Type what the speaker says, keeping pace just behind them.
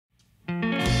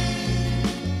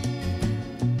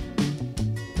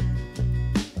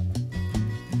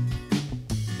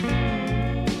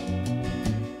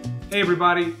Hey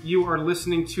everybody, you are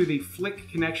listening to the Flick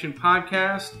Connection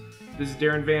podcast. This is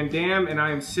Darren Van Dam, and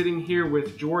I am sitting here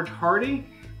with George Hardy.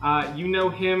 You know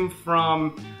him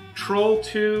from Troll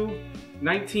 2,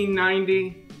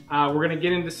 1990. We're going to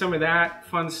get into some of that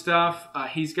fun stuff.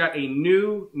 He's got a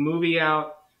new movie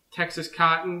out, Texas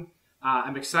Cotton.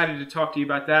 I'm excited to talk to you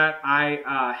about that.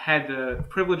 I had the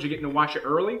privilege of getting to watch it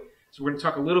early, so we're going to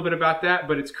talk a little bit about that,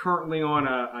 but it's currently on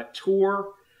a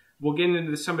tour. We'll get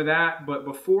into some of that, but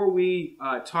before we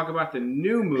talk about the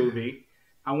new movie,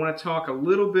 I want to talk a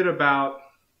little bit about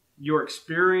your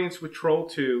experience with Troll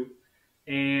 2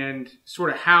 and sort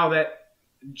of how that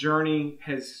journey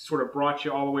has sort of brought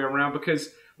you all the way around. Because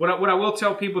what I will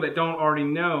tell people that don't already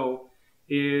know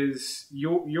is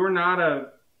you're not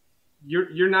a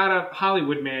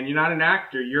Hollywood man. You're not an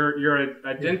actor. You're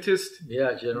a dentist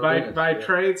by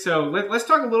trade. So let's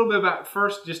talk a little bit about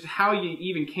first just how you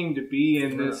even came to be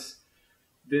in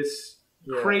this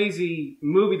crazy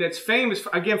movie that's famous,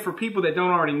 again, for people that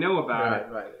don't already know about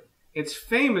it. Right. It's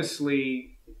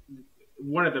famously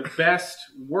one of the best,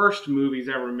 worst movies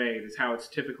ever made, is how it's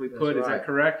typically put. Is that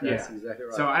correct? That's exactly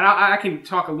right. So I can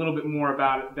talk a little bit more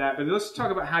about that, but let's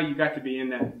talk about how you got to be in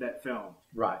that film.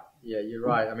 Right. Yeah, you're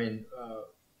right. I mean,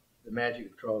 the magic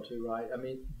of Troll 2, right? I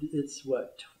mean, it's,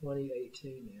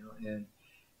 2018 now, and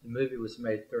the movie was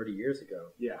made 30 years ago.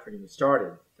 Yeah. Pretty much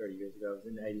started 30 years ago. It was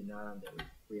in 89 that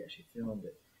we actually filmed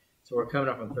it. So we're coming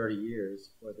up on 30 years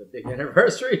for the big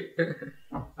anniversary.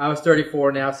 I was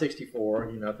 34, now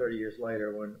 64, 30 years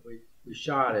later when we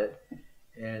shot it.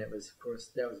 And it was, of course,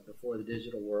 that was before the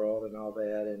digital world and all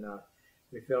that. And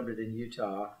we filmed it in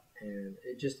Utah. And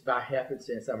it just by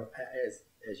happenstance,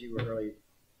 as you were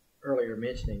earlier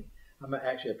mentioning, I'm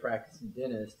actually a practicing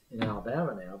dentist in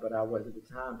Alabama now, but I was at the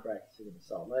time practicing in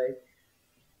Salt Lake.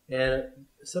 And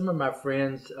some of my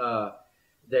friends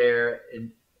there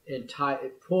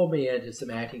pulled me into some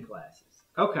acting classes.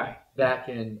 Okay. Back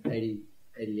in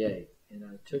 88. And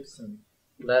I took some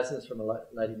lessons from a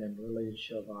lady named Lillian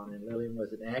Chauvin. And Lillian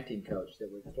was an acting coach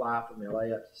that would fly from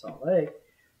LA up to Salt Lake.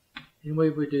 And we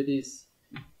would do these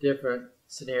different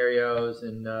scenarios.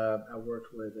 And I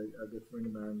worked with a good friend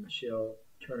of mine, Michelle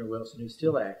Turner Wilson, who's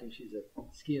still acting. She's a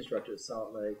ski instructor at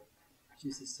Salt Lake.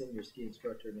 She's a senior ski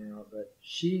instructor now. But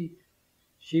she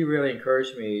really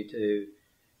encouraged me to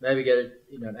maybe get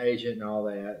an agent and all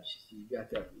that. She said, "You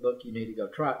got that look, you need to go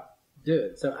do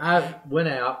it." So I went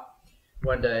out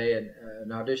one day and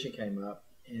an audition came up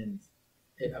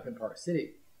up in Park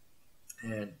City,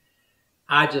 and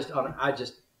I just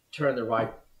turned the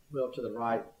right wheel to the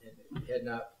right and heading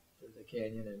up to the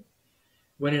canyon and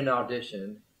went in an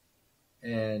audition.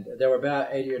 And there were about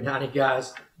 80 or 90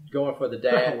 guys going for the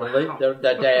dad,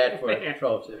 the dad for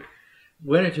Troll 2.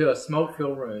 Went into a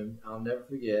smoke-filled room, I'll never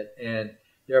forget, and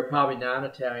there were probably 9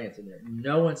 Italians in there.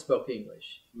 No one spoke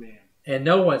English. Man. And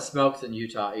no one smokes in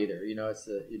Utah either. It's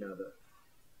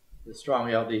the strong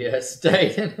LDS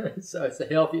state. So it's the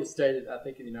healthiest state, I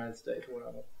think, in the United States, one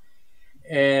of them.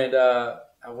 And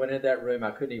I went in that room. I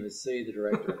couldn't even see the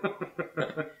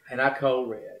director. And I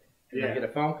cold read. And I get a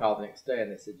phone call the next day,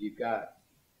 and they said, "You've got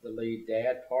the lead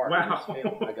dad part in this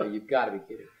film." I go, "You've got to be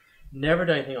kidding." Never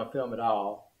done anything on film at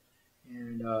all.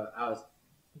 And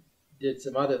did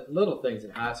some other little things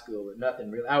in high school, but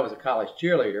nothing really. I was a college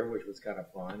cheerleader, which was kind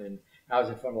of fun, and I was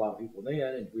in front of a lot of people then,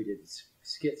 and we did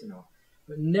skits and all,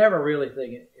 but never really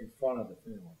thinking in front of the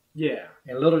film. Yeah.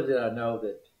 And little did I know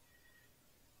that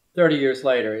 30 years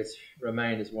later, it's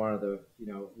remained as one of the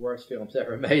worst films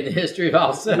ever made in the history of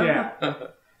all cinema. Yeah.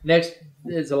 Next,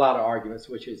 there's a lot of arguments,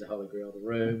 which is the Holy Grail: The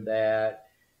Room, that,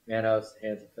 Manos,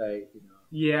 Hands of Fate.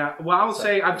 Yeah, well, I'll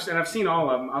say, I've seen all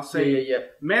of them. I'll say,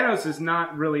 Manos is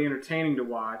not really entertaining to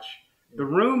watch. The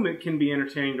Room, it can be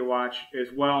entertaining to watch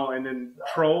as well, and then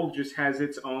Troll just has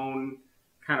its own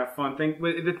kind of fun thing.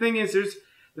 But the thing is,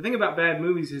 the thing about bad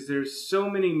movies is there's so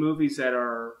many movies that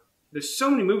are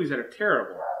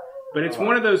terrible, but it's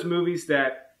one of those movies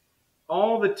that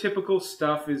all the typical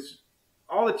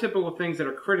things that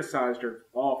are criticized are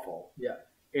awful. Yeah.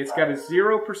 It's got a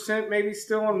 0% maybe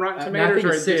still on Rotten Tomatoes.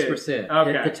 I think it's 6%.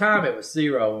 Okay. At the time, it was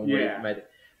 0 when we made it.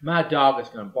 My dog is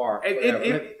going to bark.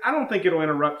 I don't think it'll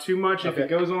interrupt too much. If it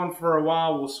goes on for a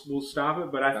while, we'll stop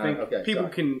it. But I think people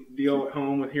can deal at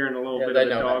home with hearing a little bit of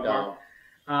the dog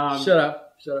bark. Shut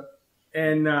up.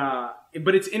 And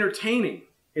but it's entertaining.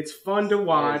 It's fun to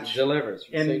watch. It delivers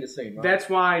from scene to scene. Right? That's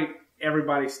why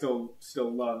everybody still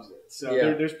loves it. So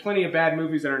there's plenty of bad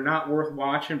movies that are not worth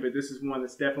watching, but this is one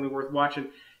that's definitely worth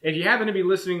watching. If you happen to be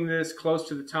listening to this close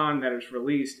to the time that it's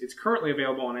released, it's currently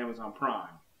available on Amazon Prime.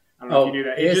 I don't know if you knew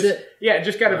that. Is it? Yeah, it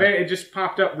just got it just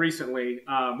popped up recently.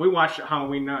 We watched it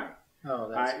Halloween night.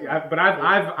 Oh, that's but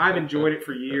I've enjoyed it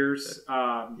for years.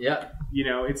 Yeah. You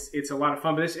know, it's a lot of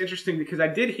fun. But it's interesting because I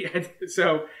did hear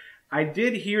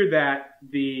that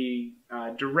the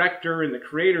director and the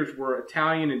creators were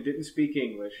Italian and didn't speak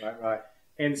English. Right.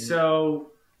 And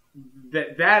so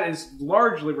that is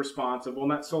largely responsible,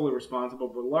 not solely responsible,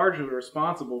 but largely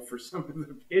responsible for some of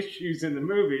the issues in the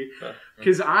movie.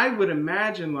 Because I would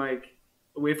imagine,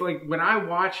 when I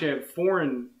watch a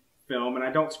foreign film and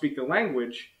I don't speak the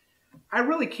language, I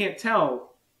really can't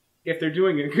tell if they're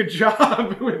doing a good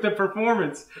job with the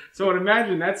performance. So I would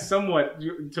imagine that's somewhat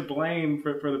to blame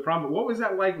for the problem. But what was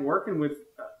that like working with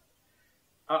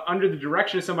under the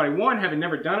direction of somebody, one, having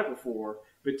never done it before,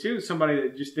 but two, somebody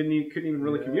that just couldn't even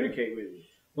really communicate with you?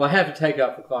 Well, I have to take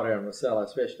up for Claudio and Rossella,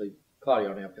 especially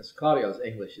Claudio now, because Claudio's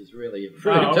English has really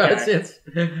improved since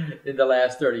in the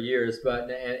last 30 years. But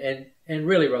and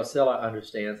really, Rossella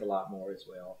understands a lot more as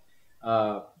well.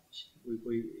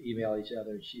 We email each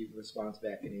other, and she responds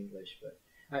back in English. But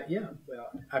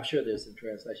I'm sure there's some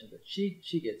translation, but she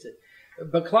gets it.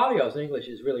 But Claudio's English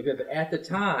is really good. But at the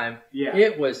time,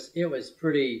 it was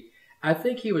pretty. I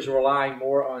think he was relying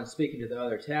more on speaking to the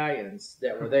other Italians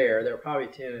that were there. There were probably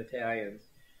 10 Italians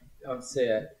on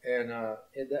set, and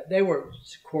they were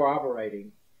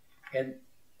corroborating in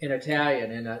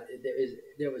Italian, and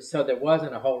there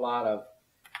wasn't a whole lot of.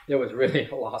 There was really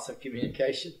a loss of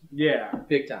communication. Yeah,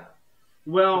 big time.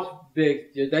 Well,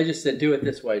 big. They just said, "Do it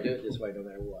this way, no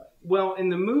matter what." Well, in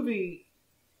the movie,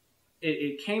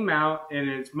 it came out, and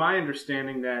it's my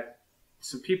understanding that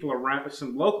some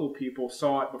local people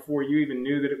saw it before you even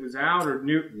knew that it was out, or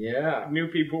knew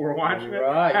people were watching it.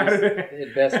 Right.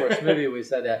 In Best Worst Movie, we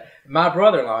said that. My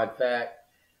brother-in-law, in fact,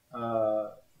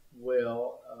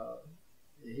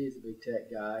 he's a big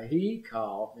tech guy. He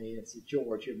called me and said,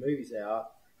 "George, your movie's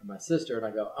out." And my sister, and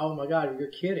I go, "Oh my God, you're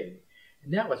kidding!"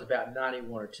 And that was about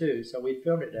 91 or 2, so we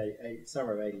filmed it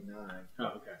summer of '89. Oh,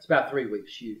 okay. It's about 3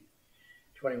 weeks shoot,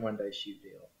 21-day shoot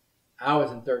deal. I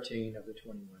was in 13 of the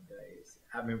 21 days.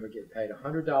 I remember getting paid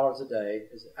 $100 a day.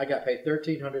 I got paid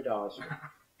 $1,300 for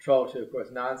Troll 2, of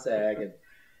course, non-SAG, and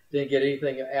didn't get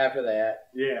anything after that.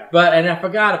 Yeah. And I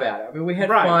forgot about it. I mean, we had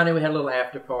fun, and we had a little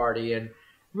after party, and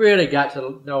really got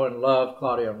to know and love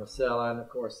Claudio and Rossella, and of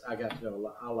course, I got to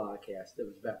know a lot of cast. There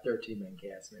was about 13 main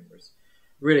cast members,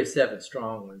 really 7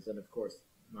 strong ones, and of course,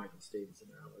 Michael Stevenson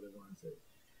and I were the ones that,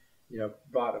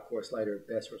 brought, of course, later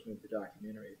Best Worst Movie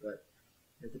documentary. But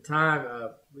at the time,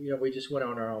 we just went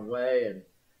on our own way and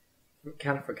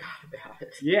kind of forgot about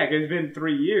it. Yeah, because it's been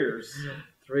 3 years.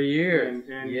 3 years,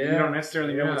 and you don't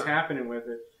necessarily know what's happening with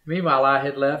it. Meanwhile, I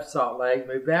had left Salt Lake,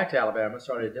 moved back to Alabama,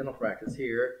 started a dental practice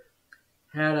here.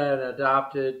 Had an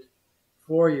adopted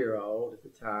 4-year-old at the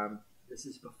time. This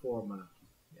is before my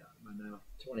now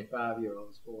 25-year-old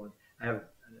was born. I have a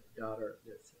daughter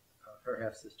that's her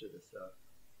half sister that's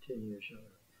 10 years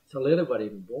younger. So Lily wasn't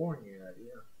even born yet.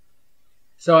 Yeah.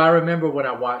 So I remember when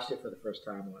I watched it for the first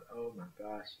time, I went, "Oh my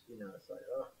gosh!" It's like,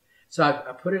 oh. So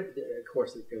I put it. Of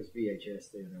course, it goes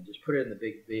VHS then. I just put it in the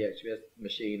big VHS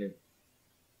machine, and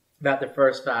about the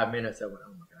first 5 minutes, I went,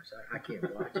 "Oh my gosh, I can't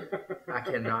watch it. I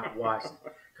cannot watch it."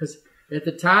 Because at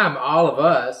the time, all of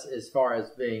us, as far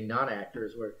as being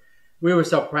non-actors, we were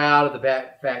so proud of the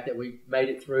fact that we made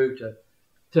it through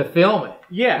to film it.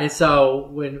 Yeah. And so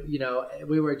when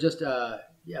we were just You're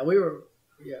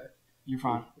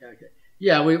fine. Okay.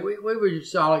 Yeah, we were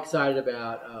just all excited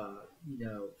about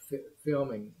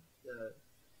filming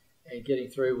and getting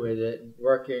through with it and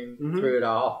working through it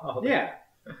all. Yeah.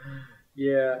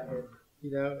 Yeah, and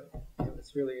it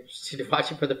was really interesting to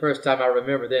watch it for the first time. I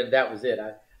remember then that was it.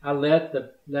 I let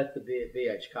the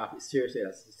VH copy, seriously,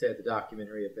 I said the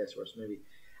documentary of Best Worst Movie,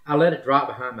 I let it drop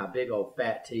behind my big old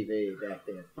fat TV back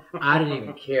then. I didn't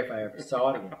even care if I ever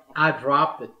saw it again. I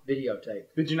dropped the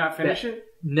videotape. Did you not finish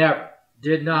it? Never.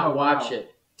 Did not watch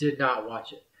it. Did not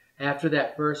watch it. After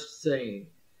that first scene,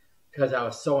 because I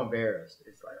was so embarrassed.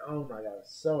 It's like, oh my God, I was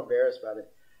so embarrassed by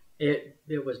it.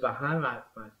 It was behind my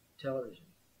television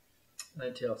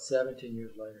until 17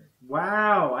 years later.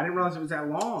 Wow, I didn't realize it was that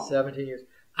long. 17 years.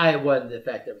 It wasn't the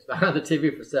fact that it was behind the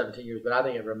TV for 17 years, but I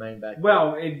think it remained back there.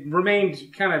 Well, it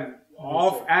remained kind of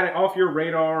off your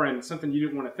radar and something you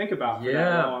didn't want to think about for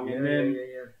that long. And then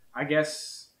I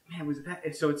guess, man, was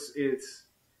that? So it's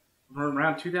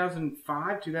around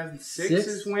 2005, 2006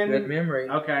 is when. Good memory.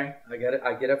 Okay.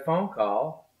 I get a phone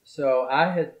call. So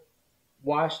I had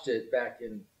watched it back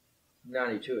in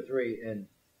 92 or 3, and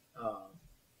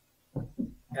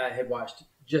I had watched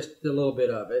just a little bit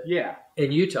of it. Yeah.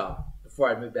 In Utah before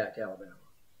I moved back to Alabama.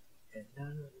 And no,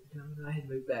 I had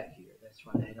moved back here. That's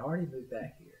right. I had already moved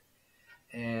back here.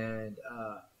 And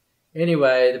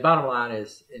Anyway, the bottom line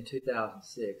is in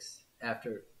 2006,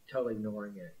 after totally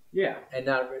ignoring it, Yeah.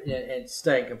 and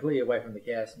staying completely away from the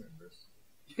cast members.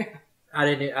 Yeah. I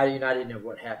didn't know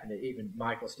what happened to even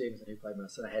Michael Stevenson, who played my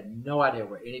son. I had no idea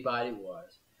where anybody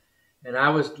was, and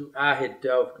I had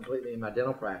dove completely in my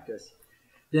dental practice.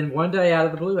 Then one day, out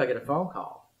of the blue, I get a phone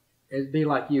call. It'd be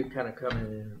like you kind of coming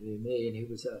and interviewing me, and he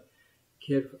was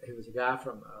a guy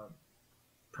from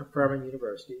Furman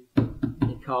University, and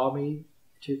he called me in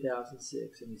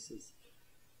 2006, and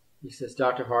he says,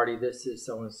 Dr. Hardy, this is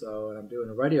so and so, and I'm doing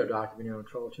a radio documentary on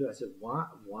Troll 2. I said, why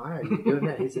are you doing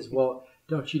that? He says, well,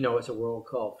 don't you know it's a world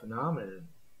cult phenomenon?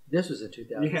 This was in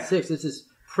 2006. Yeah. This is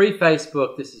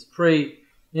pre-Facebook. This is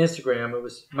pre-Instagram. It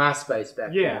was MySpace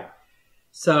back then.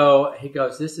 So he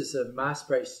goes, this is a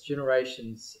MySpace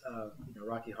generation's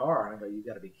Rocky Horror. I go, you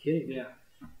got to be kidding me. Yeah.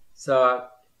 So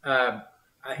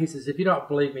he says, if you don't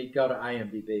believe me, go to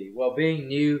IMDb. Well, being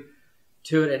new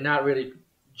to it and not really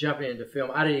jumping into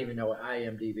film, I didn't even know what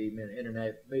IMDb meant,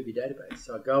 Internet Movie Database.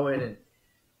 So I go in and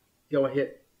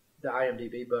hit the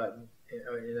IMDb button,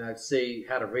 and I'd see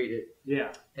how to read it.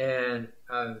 Yeah. And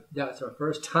that's my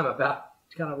first time about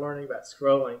kind of learning about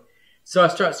scrolling. So I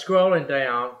start scrolling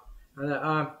down,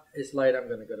 and it's late, I'm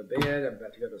going to go to bed, I'm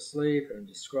about to go to sleep, and I'm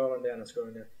just scrolling down.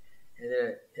 And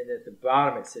then at the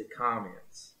bottom it said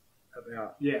comments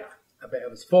about it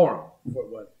was forum, what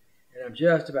it was. And I'm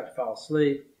just about to fall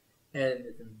asleep, and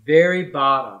at the very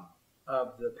bottom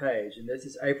of the page, and this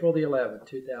is April the 11th,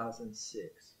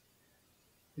 2006,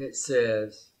 it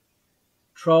says,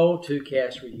 Troll 2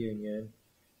 cast reunion,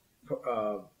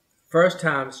 first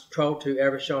time Troll 2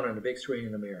 ever shown on the big screen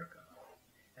in America.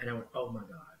 And I went, oh my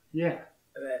God. Yeah.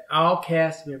 All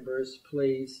cast members,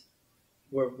 please.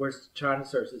 We're trying to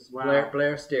search this. Wow.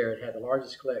 Blair Starrett had the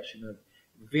largest collection of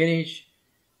vintage,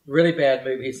 really bad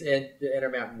movies in the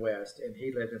Intermountain West, and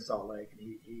he lived in Salt Lake.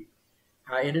 And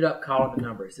I ended up calling the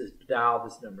number. It says, dial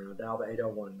this number. And I dialed the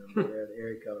 801 number there, the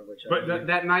area code. But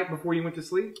that night before you went to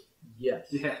sleep? Yes.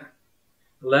 Yeah.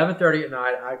 11:30 at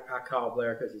night, I called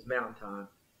Blair because it's mountain time.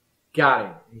 Got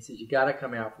him. He says, you got to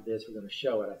come out for this. We're going to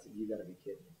show it. I said, you got to be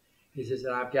kidding me. He says,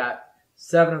 and I've got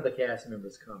 7 of the cast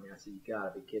members coming. I said, you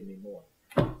got to be kidding me more.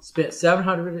 Spent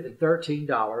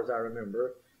 $713, I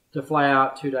remember, to fly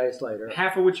out 2 days later.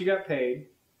 Half of which you got paid.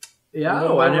 Yeah,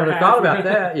 I never thought about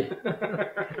that.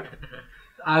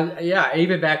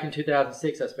 Even back in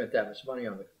 2006, I spent that much money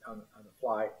on the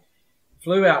flight.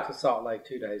 Flew out to Salt Lake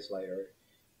 2 days later.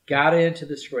 Got into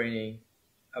the screening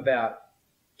about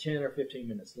 10 or 15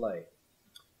 minutes late.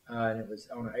 And it was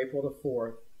on April the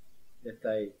 4th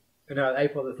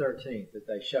April the 13th that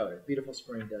they showed it. Beautiful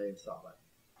spring day in Salt Lake.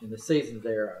 And the seasons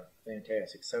there are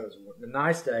fantastic. So it was a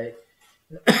nice day.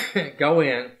 Go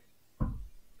in,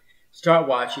 start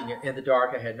watching it in the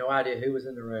dark. I had no idea who was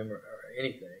in the room or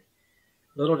anything.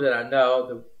 Little did I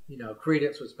know,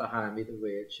 Credence was behind me, the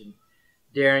witch, and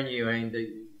Darren Ewing,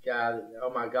 the guy.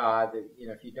 Oh my God!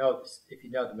 If you know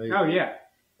the movie. Oh yeah.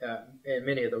 And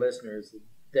many of the listeners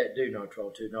that do know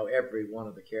Troll 2 know every one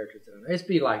of the characters in it. It's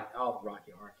be like all the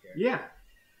Rocky Horror characters. Yeah.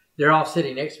 They're all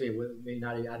sitting next to me with me.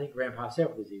 I think Grandpa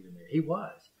Self was even there. He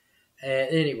was. And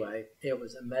anyway, it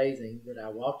was amazing that I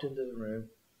walked into the room.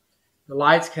 The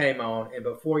lights came on, and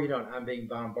before you know it, I'm being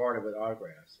bombarded with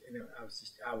autographs. And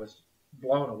I was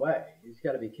blown away. You've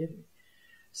got to be kidding me.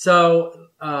 So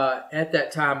at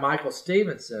that time, Michael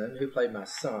Stevenson, who played my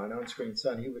son, on-screen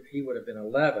son, he would have been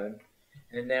 11,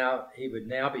 and now he would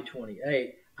now be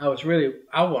 28. I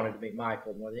wanted to meet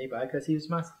Michael more than anybody because he was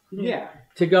my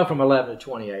to go from 11 to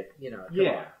 28,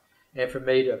 on. And for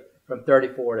me from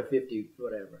 34 to 50,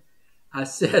 whatever. I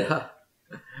said,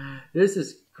 this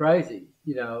is crazy.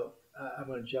 I'm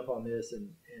going to jump on this and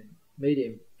meet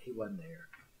him. He wasn't there.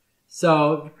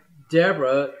 So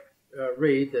Deborah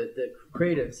Reed, the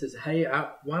Credence, says, hey,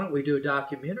 why don't we do a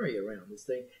documentary around this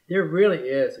thing? There really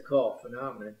is a cult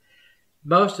phenomenon.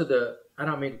 Most of I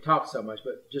don't mean to talk so much,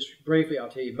 but just briefly I'll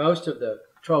tell you, most of the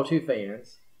Troll 2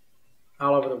 fans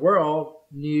all over the world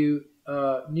knew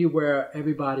where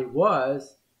everybody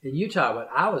was in Utah, but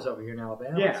I was over here in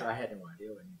Alabama, so I had no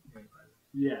idea what anybody was.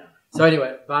 Yeah. So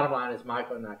anyway, bottom line is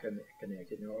Michael and I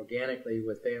connected. And organically,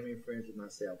 with family and friends and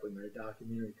myself, we made a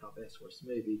documentary called Best Worst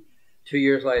Movie 2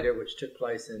 years later, which took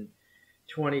place in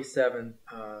 27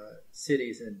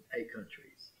 cities in 8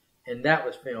 countries. And that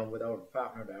was filmed with over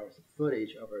 500 hours of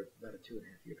footage over about a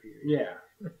 2.5-year period.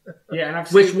 Yeah. Yeah, and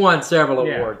which won several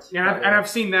awards. Yeah, and I've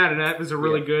seen that, and that was a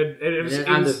really good. It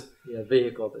was the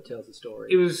vehicle that tells the story.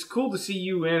 It was cool to see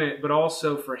you in it, but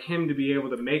also for him to be able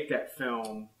to make that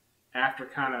film after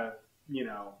kind of,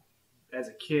 as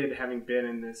a kid having been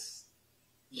in this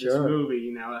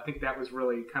movie. I think that was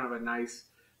really kind of a nice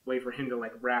way for him to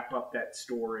like wrap up that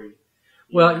story.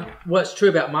 Well, what's true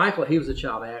about Michael, he was a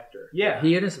child actor. Yeah.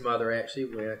 He and his mother actually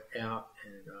went out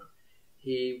and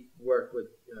he worked with,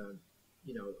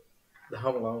 the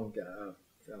Home Alone guy.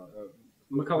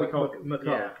 Macaulay Culkin.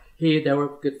 Macaulay. Yeah. They were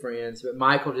good friends. But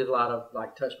Michael did a lot of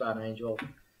like Touched by an Angel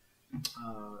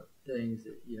things.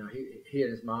 That, he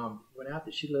and his mom went out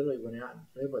there. She literally went out and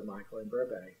lived with Michael in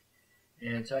Burbank.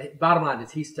 And so, bottom line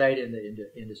is, he stayed in the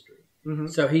industry. Mm-hmm.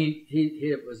 So he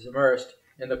was immersed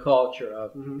in the culture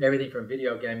of everything from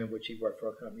video gaming, which he worked for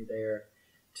a company there,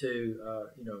 to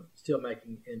still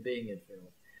making and being in film.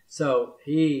 So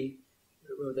he,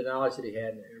 with the knowledge that he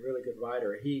had, and a really good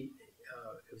writer, he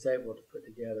was able to put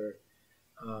together,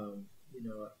 I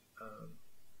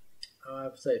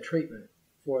would say, a treatment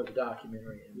for the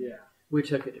documentary. And we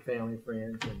took it to family and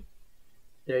friends, and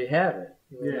there you have it.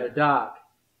 We had a doc,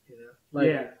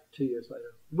 later, 2 years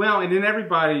later. Well, and then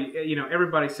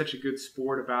everybody's such a good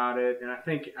sport about it, and I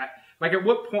think, at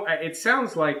what point? It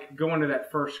sounds like going to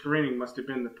that first screening must have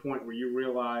been the point where you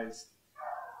realized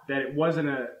that it was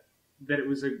a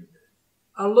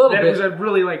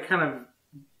really like kind of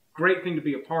great thing to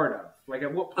be a part of. Like,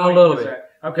 at what point was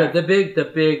that? Okay, the big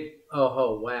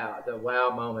wow, the wow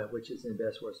moment, which is in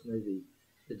Best Worst Movie,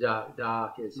 the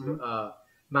doc is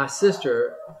my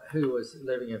sister, who was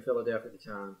living in Philadelphia at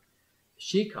the time.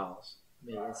 She calls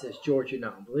me and says, "George, you're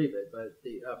not going to believe it, but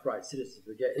the Upright Citizens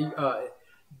Brigade,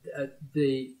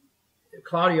 the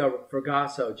Claudio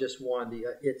Fragasso just won the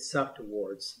It Sucked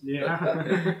Awards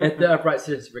at the Upright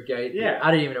Citizens Brigade. Yeah.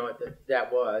 I didn't even know what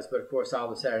that was, but of course all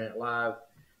the Saturday Night Live,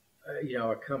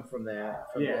 come from that.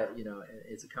 That,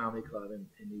 it's a comedy club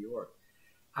in New York.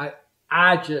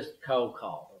 I just cold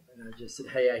called them and I just said,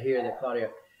 "Hey, I hear that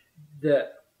Claudio, the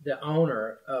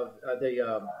owner of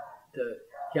the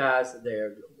guys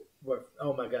there were,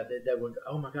 oh my God, they were,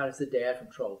 oh my God, it's the dad from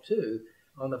Troll 2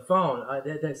 on the phone."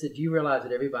 They said, "Do you realize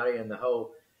that everybody in the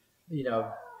whole,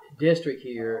 district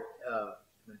here,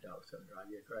 my dog's going to drive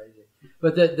you crazy,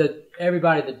 but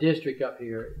everybody in the district up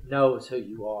here knows who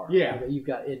you are. Yeah. You've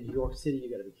got in New York City, you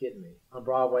got to be kidding me. On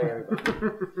Broadway, everybody."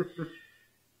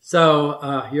 So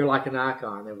you're like an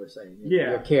icon, they were saying.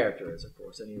 Your character is, of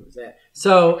course, and he was that.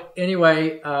 So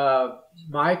anyway,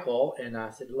 Michael and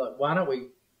I said, "Look, why don't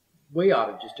we ought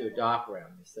to just do a doc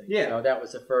around this thing." Yeah. So that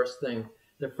was the first thing.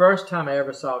 The first time I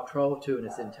ever saw Troll 2 in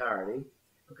its entirety,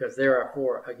 because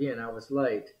I was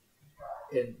late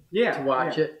to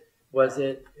watch it.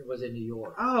 It was in New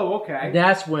York. Oh, okay. And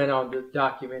that's when on the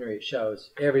documentary it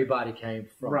shows everybody came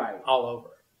from all over.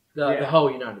 The whole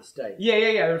United States. Yeah.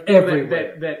 There were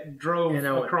everywhere that drove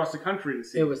across the country to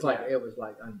see it. It was like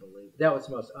unbelievable. That was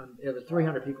it was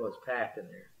 300 people was packed in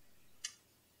there.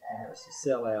 And it was a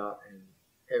sellout and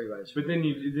everybody's. But then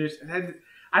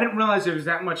I didn't realize there was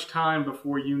that much time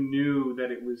before you knew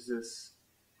that it was this.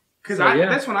 Because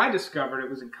that's when I discovered it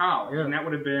was in college, and that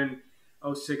would have been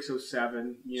 06,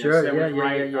 07. Sure, so yeah.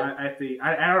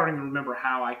 I don't even remember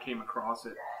how I came across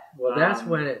it. Well, that's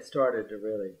when it started to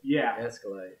really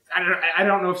escalate. I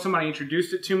don't know if somebody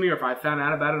introduced it to me or if I found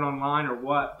out about it online or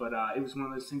what, but it was one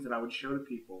of those things that I would show to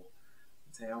people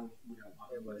and say, "Oh, we gotta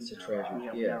watch it. It's a treasure.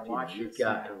 We gotta watch it. You've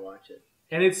got to watch it."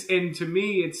 And to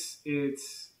me, it's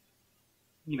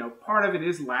part of it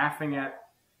is laughing at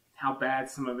how bad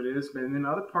some of it is, but then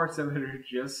other parts of it are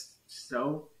just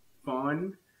so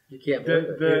fun. You can't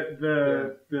believe it.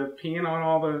 The peeing on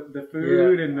all the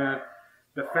food and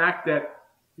the fact that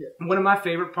one of my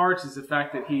favorite parts is the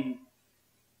fact that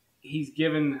he's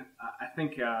given I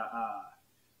think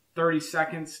 30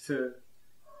 seconds to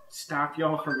stop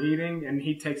y'all from eating, and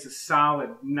he takes a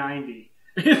solid 90.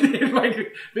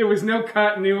 Like there was no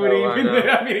continuity.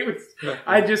 I mean, it was.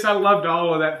 I loved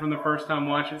all of that from the first time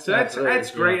watching. So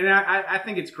that's great, and I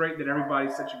think it's great that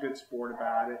everybody's such a good sport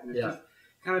about it, and it's just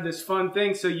kind of this fun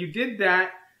thing. So you did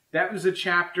that. That was a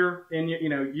chapter, and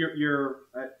you're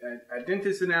a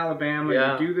dentist in Alabama.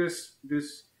 Yeah. You do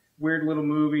this weird little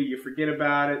movie. You forget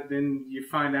about it, then you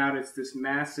find out it's this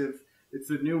massive. It's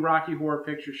the new Rocky Horror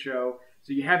Picture Show.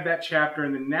 So you have that chapter,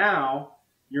 and then now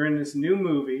you're in this new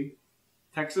movie,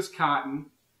 Texas Cotton.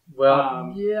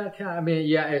 Well,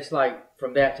 it's like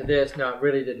from that to this. No, it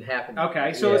really didn't happen.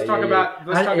 Okay, so let's talk about.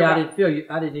 I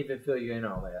didn't even fill you in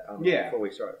on that. Before we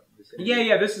started.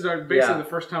 This is basically the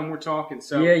first time we're talking.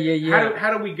 So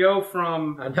How do we go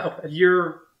from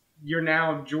you're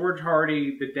now George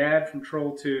Hardy, the dad from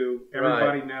Troll 2.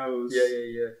 Everybody knows.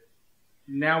 Yeah.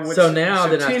 Now what's then I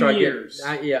 10 started years.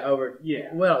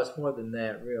 Well, it's more than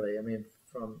that, really. I mean,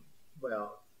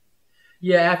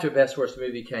 after Best Worst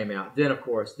Movie came out, then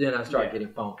I started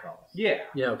getting phone calls. Yeah.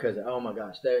 Because oh my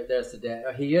gosh, there's the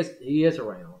dad. He is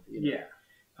around.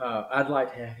 I'd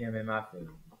like to have him in my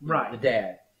film, Right. the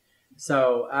dad.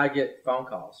 So I get phone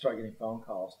calls, start getting phone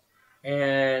calls,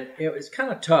 and it was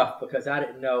kind of tough because I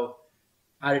didn't know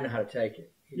how to take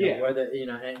it. Whether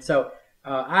and so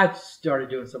I started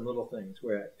doing some little things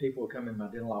where people would come in my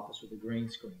dental office with a green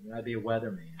screen. I'd be a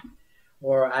weatherman,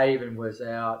 or I even was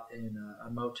out in a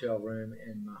motel room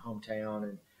in my hometown,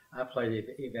 and I played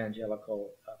the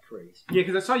evangelical priest. Yeah,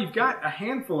 because I saw you've got a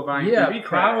handful of IMDb credits.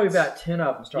 Probably credits. about 10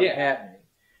 of them started happening,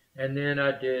 and then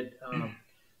I did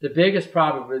the biggest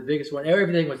one.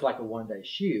 Everything was like a one-day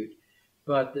shoot,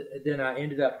 but then I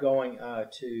ended up going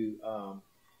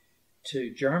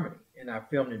to Germany, and I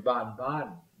filmed in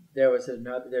Baden-Baden. There's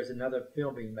another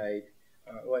film being made.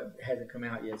 It hasn't come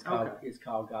out yet. It's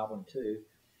called Goblin 2,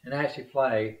 and I actually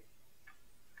play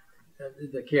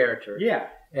the character. Yeah,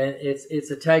 and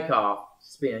it's a takeoff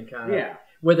spin kind of. Yeah.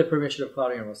 With the permission of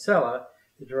Claudia Rosella,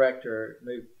 the director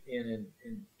moved in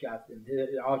and got them,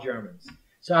 all Germans.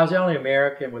 So I was the only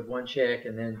American with one check,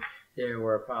 and then there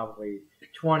were probably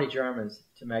 20 Germans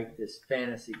to make this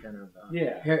fantasy kind of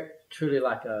truly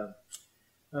like a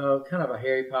kind of a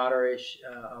Harry Potter-ish,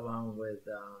 along with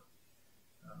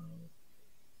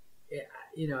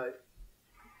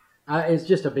it's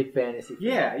just a big fantasy film.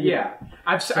 Yeah.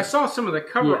 I saw some of the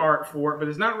cover art for it, but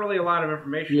there's not really a lot of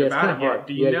information about it yet.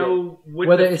 Do you know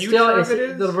what the future of it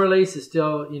is? The release is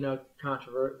still,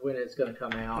 controversial when it's going to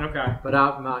come out. Okay. But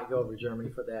I might go over to Germany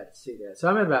for that to see that. So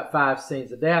I'm in about 5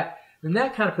 scenes of that. And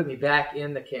that kind of put me back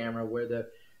in the camera where the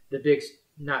big,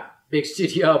 not big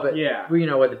studio, but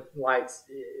where the lights,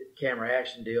 camera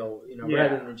action deal,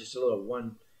 rather than just a little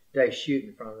one-day shoot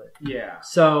in front of it. Yeah.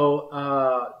 So,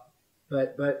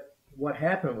 but what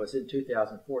happened was in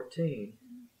 2014,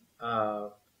 I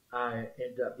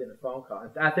ended up getting a phone call.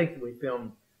 I think we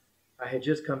filmed. I had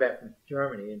just come back from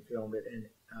Germany and filmed it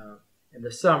in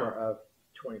the summer of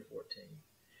 2014.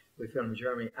 We filmed in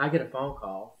Germany. I get a phone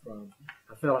call from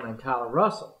a fellow named Tyler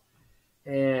Russell,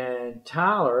 and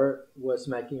Tyler was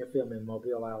making a film in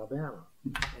Mobile, Alabama,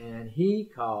 and he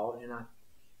called and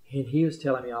he was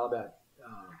telling me all about.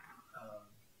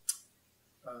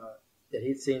 That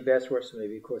he'd seen Best Worst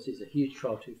Movie. Of course, he's a huge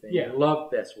Troll 2 fan. Yeah. He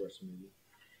loved Best Worst Movie.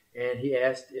 And he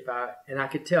asked if I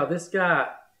could tell this guy,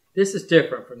 this is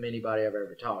different from anybody I've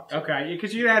ever talked to. Okay,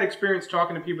 because you had experience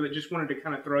talking to people that just wanted to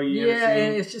kind of throw you in. Yeah,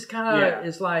 and it's just kind of,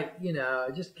 it's like,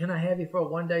 just can I have you for a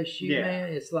one-day shoot, man?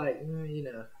 It's like,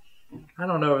 I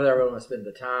don't know if they really want to spend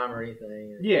the time or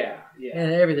anything.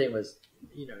 And everything was,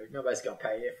 nobody's going to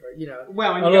pay you for,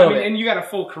 Well, and you got a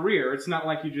full career. It's not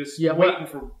like you just waiting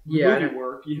for movie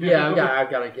work. I've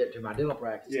got to get to my dental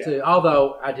practice too.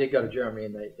 Although I did go to Germany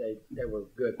and they were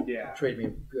good, treated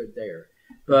me good there.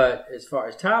 But as far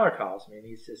as Tyler calls me and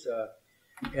he says,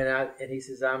 he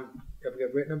says I've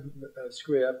written a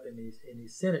script and he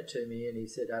sent it to me and he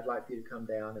said I'd like for you to come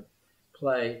down and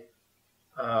play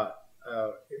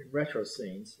retro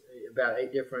scenes, about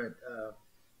 8 different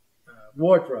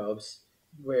wardrobes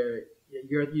where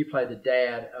you play the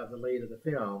dad of the lead of the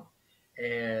film.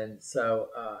 And so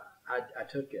I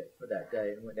took it for that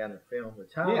day and went down and filmed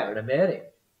with Tyler and I met him.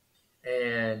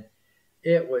 And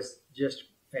it was just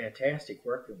fantastic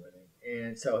working with him.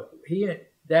 And so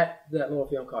that little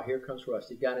film called Here Comes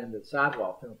Rusty got into the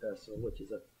Sidewalk Film Festival, which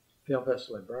is a film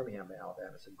festival in Birmingham,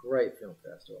 Alabama. It's a great film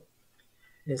festival.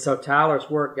 And so Tyler's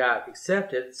work got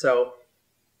accepted. So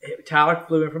Tyler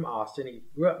flew in from Austin. He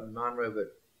grew up in Monroe,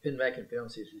 but been making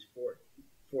films since he was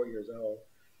 4 years old.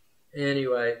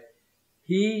 Anyway,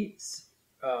 he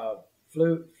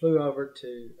flew over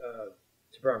to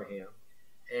Birmingham,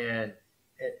 and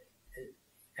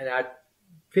I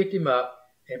picked him up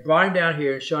and brought him down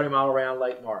here and showed him all around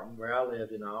Lake Martin, where I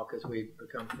lived and all, because we'd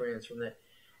become friends from that.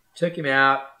 Took him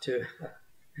out to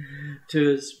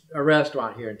a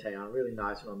restaurant here in town, really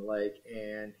nice one on the lake,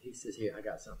 and he says, "Here, I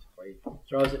got something for you."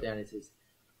 Throws it down. He says,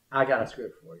 "I got a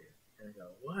script for you." And I go,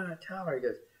 "What, Tyler?" He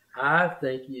goes, "I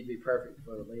think you'd be perfect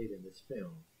for the lead in this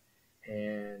film."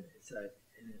 And so,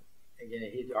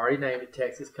 again, he'd already named it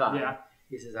Texas Cotton. Yeah.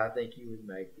 He says, "I think you would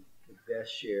make the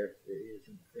best sheriff there is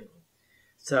in the film."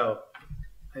 So,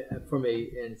 for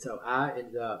me, and so I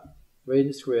ended up reading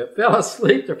the script, fell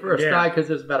asleep the first night because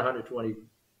it was about 120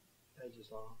 pages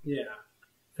long. Yeah.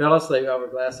 Fell asleep over a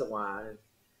glass of wine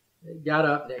and got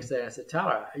up next day and I said,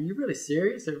 "Tyler, are you really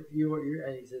serious?" And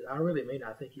he said, "I really mean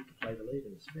I think you could play the lead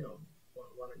in this film.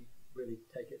 Why don't you really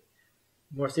take it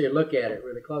more seriously, look at it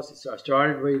really closely?" So I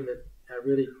started reading it. I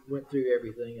really went through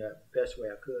everything the best way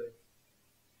I could.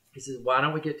 He says, "Why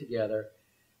don't we get together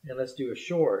and let's do a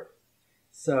short?"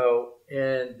 So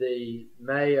in the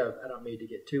May of, I don't mean to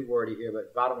get too wordy here,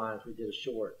 but bottom line is we did a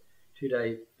short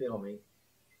 2-day filming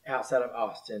outside of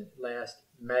Austin last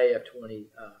May of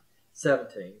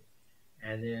 2017.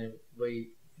 And then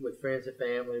we, with friends and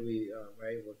family, we were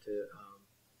able to,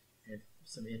 and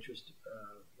some interest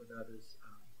with others,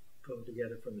 put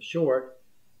together from the short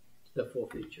to the full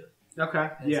feature. Okay.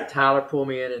 And so Tyler pulled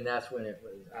me in, and that's when it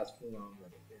was. I was full on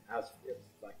with it. It was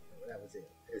like, that was it.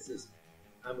 It's just,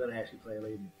 I'm going to actually play a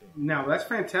lead in the film. No, that's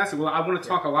fantastic. Well, I want to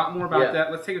talk a lot more about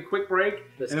that. Let's take a quick break,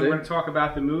 and then we're going to talk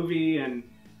about the movie and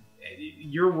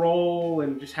your role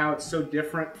and just how it's so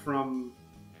different from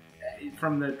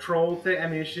the Troll thing. I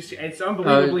mean, it's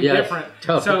unbelievably different.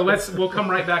 Totally. So we'll come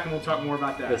right back and we'll talk more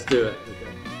about that. Let's do it.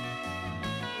 Okay.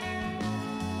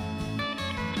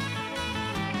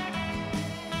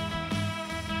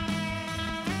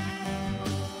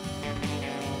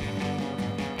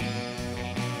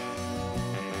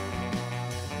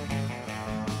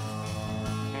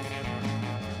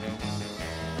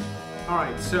 All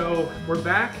right, so we're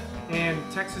back, and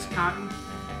Texas Cotton,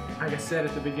 like I said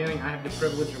at the beginning, I have the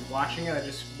privilege of watching it. I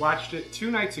just watched it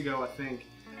 2 nights ago, I think.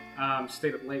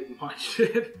 Stayed up late and watched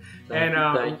it.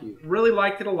 Thank you. Really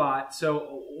liked it a lot.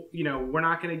 So, we're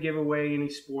not going to give away any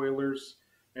spoilers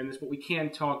in this, but we can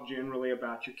talk generally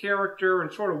about your character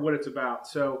and sort of what it's about.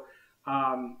 So,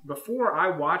 before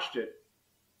I watched it,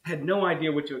 I had no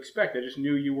idea what to expect. I just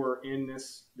knew you were in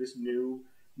this new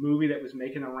movie that was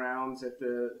making the rounds at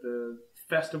the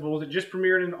festivals. It just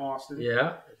premiered in Austin.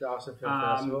 Yeah, at the Austin Film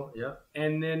Festival. Yeah.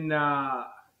 And then I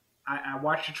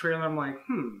watched the trailer. I'm like,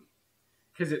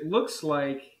 because it looks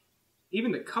like,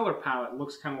 even the color palette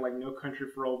looks kind of like No Country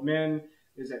for Old Men.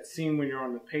 There's that scene when you're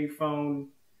on the payphone,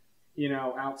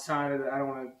 outside of I don't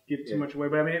want to give too much away,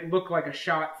 but I mean, it looked like a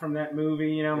shot from that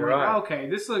movie. I'm like, oh, okay,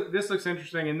 this looks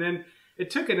interesting. And then it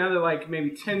took another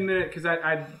maybe 10 minutes, because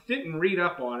I didn't read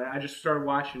up on it. I just started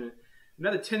watching it.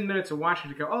 Another 10 minutes of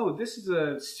watching it to go, oh, this is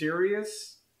a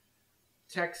serious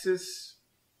Texas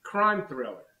crime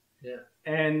thriller. Yeah.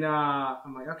 And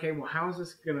I'm like, okay, well, how is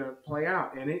this going to play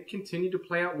out? And it continued to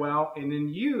play out well. And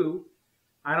then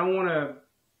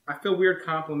I feel weird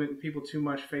complimenting people too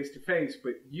much face to face,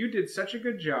 but you did such a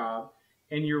good job.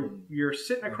 And you're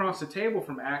sitting across the table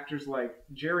from actors like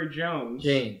Jerry Jones.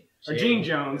 Gene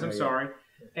Jones, I'm sorry.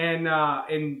 And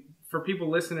for people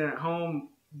listening at home,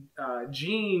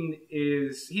 Gene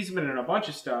he's been in a bunch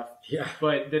of stuff. Yeah.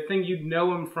 But the thing you'd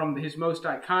know him from, his most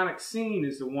iconic scene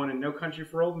is the one in No Country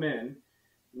for Old Men,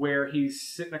 where he's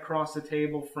sitting across the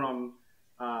table from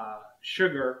Anton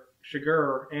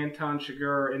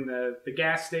Chigurh in the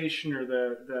gas station or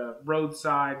the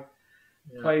roadside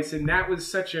place. And that was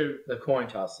such the coin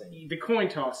toss scene. The coin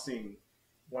toss scene.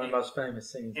 One of the most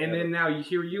famous scenes. And then now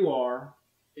here you are,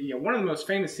 one of the most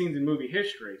famous scenes in movie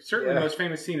history. Certainly the most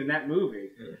famous scene in that movie.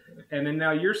 And then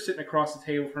now you're sitting across the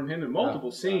table from him in multiple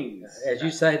scenes. As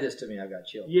you say this to me, I got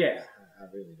chills. Yeah. I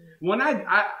really did. When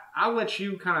I'll let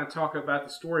you kind of talk about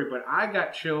the story, but I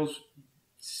got chills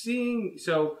seeing.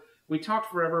 So we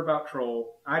talked forever about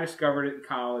Troll. I discovered it in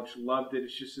college, loved it.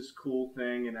 It's just this cool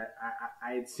thing. And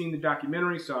I had seen the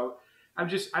documentary, so I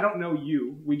don't know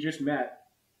you. We just met.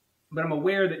 But I'm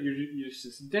aware that you're just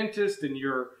this dentist and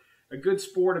you're a good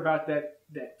sport about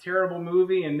that terrible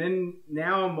movie. And then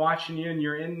now I'm watching you and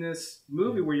you're in this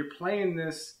movie where you're playing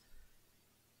this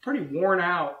pretty worn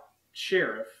out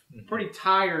sheriff, pretty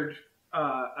tired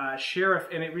sheriff.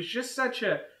 And it was just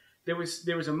there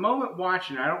was a moment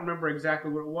watching, I don't remember exactly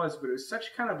what it was, but it was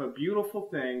such kind of a beautiful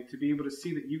thing to be able to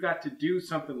see that you got to do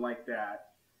something like that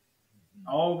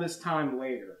all this time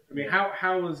later. I mean,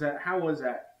 how was that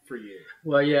for you?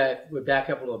 Well, yeah, we back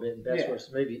up a little bit. And Best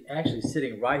Worst Movie, actually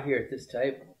sitting right here at this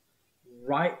table,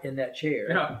 right in that chair.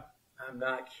 Yeah. I'm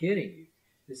not kidding you.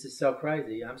 This is so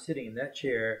crazy. I'm sitting in that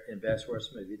chair in Best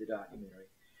Worst Movie, the documentary,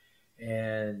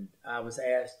 and I was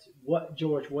asked,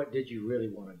 George, what did you really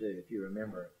want to do, if you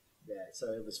remember that?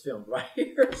 So it was filmed right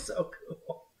here. So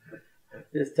cool.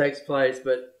 This takes place,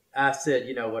 but I said,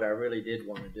 what I really did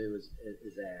want to do is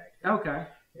act. Okay.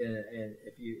 And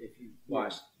if you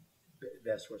watched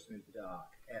Best Worst Movie doc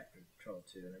after Troll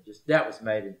 2, and that was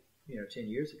made in 10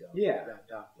 years ago. Yeah. That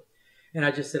doc. And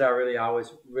I just said I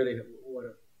always really would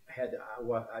have had to.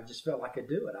 I just felt like I could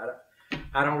do it.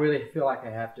 I don't really feel like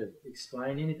I have to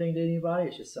explain anything to anybody.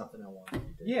 It's just something I wanted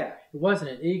to do. Yeah. It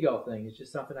wasn't an ego thing. It's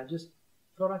just something I just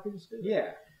thought I could just do.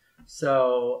 Yeah.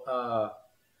 So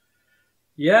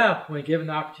when given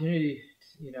the opportunity,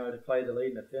 to play the lead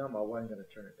in the film, I wasn't going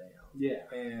to turn it down. Yeah.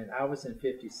 And I was in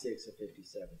 56 or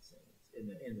 57 scenes in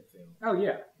the film. Oh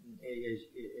yeah.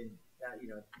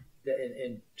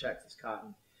 In Texas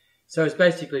Cotton. So it's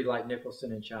basically like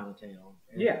Nicholson in Chinatown.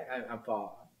 And yeah.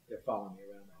 They're following me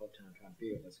around the whole time trying to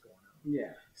figure out what's going on.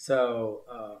 Yeah. So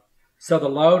So the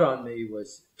load on me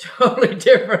was totally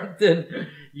different than,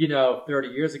 30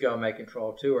 years ago making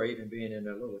Troll 2 or even being in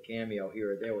a little cameo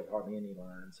here or there with hardly any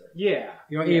lines. Or,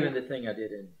 even the thing I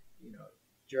did in,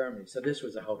 Germany. So this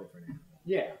was a whole different animal.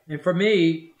 Yeah. And for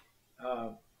me,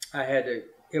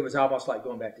 it was almost like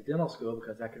going back to dental school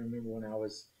because I can remember when I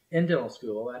was in dental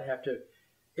school, I'd have to,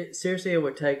 it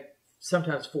would take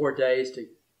sometimes 4 days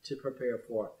to prepare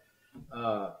for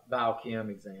biochem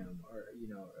exam or,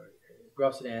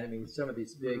 gross anatomy, some of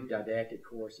these big didactic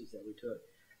courses that we took.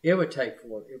 It would take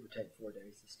 4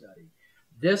 days to study.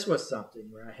 This was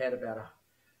something where I had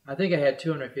I think I had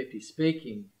 250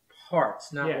 speaking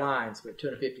parts, not lines, but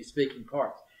 250 speaking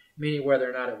parts, meaning whether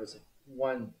or not it was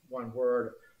one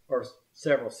word or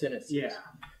several sentences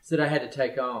that I had to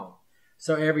take on.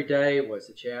 So every day was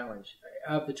a challenge.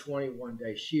 Of the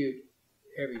 21-day shoot,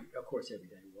 every day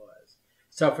was.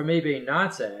 So for me being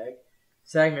non-SAG,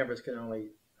 SAG members can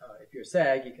only, if you're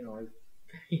SAG, you can only,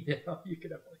 you can only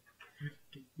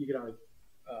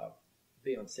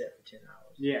be on set for 10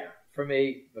 hours. Yeah. For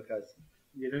me, because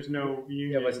there's no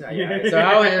union. It was not. Yeah. So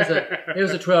it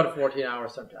was a 12 to 14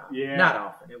 hours sometimes. Yeah. Not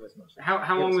often. It was mostly.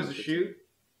 How long was the shoot?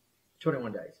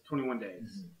 21 days. 21 days.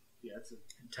 Mm-hmm. Yeah.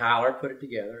 And Tyler put it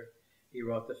together. He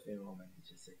wrote the film, and he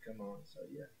just said, "Come on." So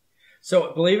yeah.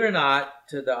 So believe it or not,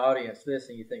 to the audience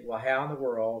listening, you think, "Well, how in the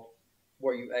world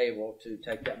were you able to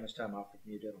take that much time off from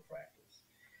your dental practice?"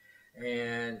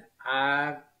 And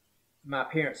my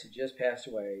parents had just passed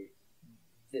away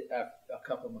a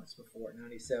couple of months before,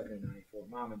 97 and 94.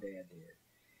 Mom and Dad did.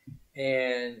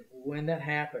 And when that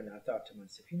happened, I thought to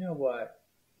myself, you know what?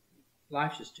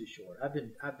 Life's just too short. I've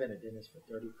been a dentist for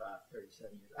 35,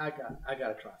 37 years. I got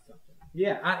to try something.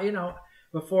 Yeah.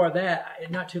 Before that,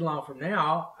 not too long from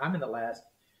now, I'm in the last,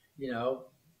 few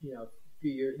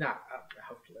years. Now,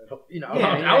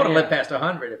 I want to live past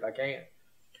 100 if I can.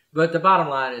 But the bottom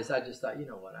line is, I just thought, you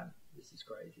know what? This is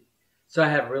crazy. So I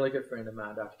have a really good friend of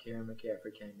mine, Dr. Karen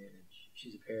McCaffrey, came in, and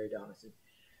she's a periodontist.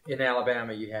 In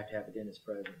Alabama, you have to have a dentist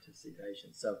present to see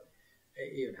patients. So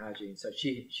even hygiene. So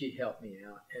she helped me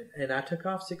out, and I took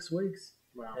off 6 weeks.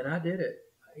 Wow. And I did it.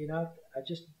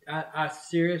 I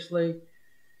seriously,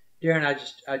 Darren, I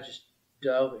just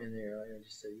dove in there and I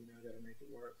just said, I got to make it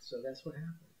work. So that's what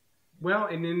happened. Well,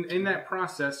 and in that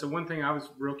process, so one thing I was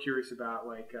real curious about,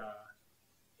 like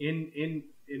in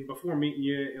before meeting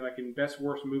you, like in Best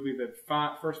Worst Movie, the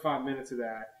first 5 minutes of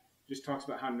that just talks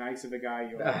about how nice of a guy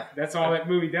you are. That's all that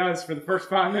movie does for the first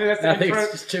 5 minutes. That's the intro.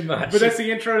 Think it's just too much. But that's the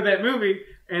intro to that movie.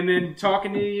 And then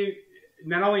talking to you,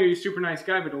 not only are you a super nice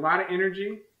guy, but a lot of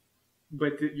energy.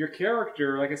 But your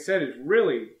character, like I said, is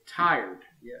really tired.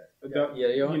 Yeah.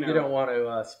 You don't want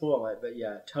to spoil it, but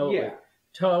yeah, totally. Yeah.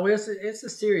 Totally. It's a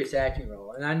serious acting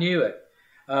role, and I knew it.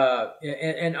 The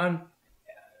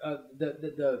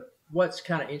what's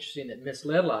kind of interesting that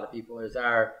misled a lot of people is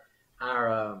our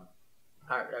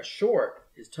short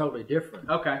is totally different.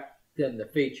 Okay. Than the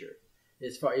feature.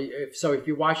 If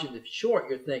you're watching the short,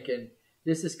 you're thinking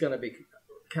this is going to be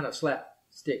kind of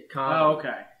slapstick comedy. Oh,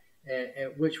 okay.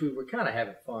 And which we were kind of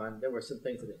having fun. There were some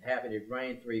things that had happened. It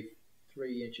rained 3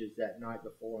 inches that night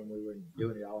before, and we were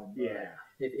doing it all in mud. Yeah.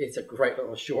 It's a great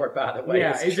little short, by the way.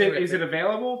 Yeah, is it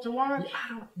available to watch? I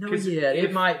don't know yet.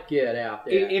 It might get out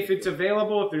there. If it's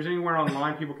available, if there's anywhere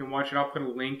online people can watch it, I'll put a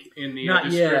link in the Not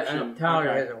description. Yet.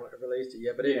 Tyler hasn't released it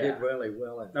yet, but it did really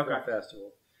well at the film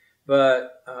festival.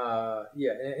 But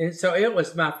and so it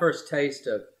was my first taste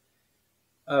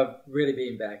of really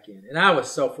being back in, and I was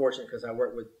so fortunate because I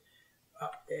worked with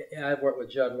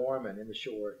Judd Lorman in the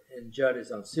short, and Judd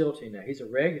is on SEAL team now. He's a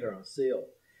regular on SEAL.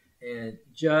 And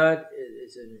Judd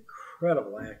is an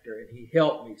incredible actor, and he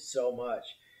helped me so much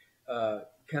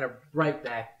kind of break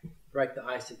the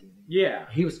ice again. Yeah.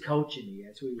 He was coaching me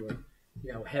as we were,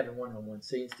 having one-on-one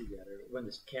scenes together. When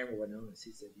the camera wasn't on us,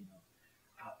 he said,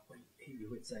 he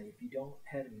would say, if you don't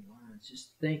have any lines,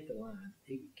 just think the line.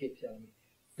 He kept telling me,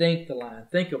 think the line.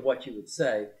 Think of what you would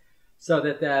say so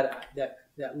that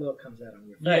look comes out on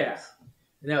your face. Yeah.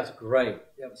 And that was great.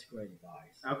 That was great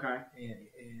advice. Okay. And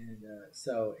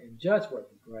Judd's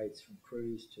worked with greats from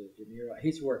Cruise to De Niro.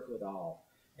 He's worked with all.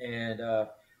 And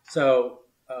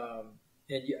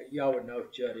y'all would know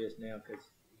who Judd is now because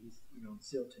he's on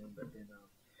SEAL team. But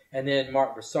then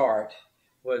Mark Broussard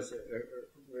was a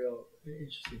real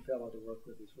interesting fellow to work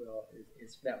with as well.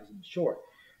 That was in the short.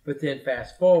 But then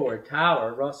fast forward,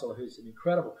 Tyler Russell, who's an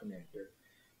incredible connector,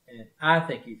 and I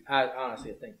think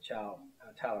honestly think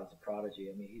Tyler's a prodigy.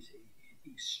 I mean, he's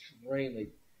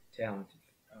extremely talented.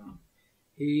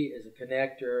 He is a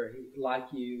connector. He, like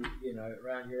you,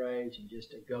 around your age, and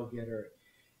just a go-getter,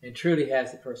 and truly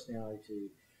has the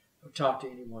personality talk to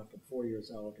anyone from 4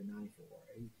 years old to 94.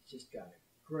 He's just got a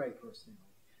great personality,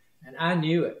 and I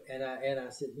knew it. And I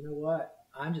said, you know what?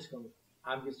 I'm just going to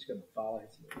follow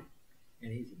his lead.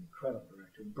 And he's an incredible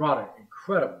director. Brought an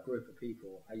incredible group of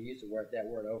people. I use that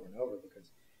word over and over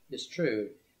because it's true.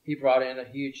 He brought in a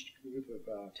huge group of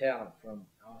talent from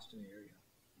the Austin area.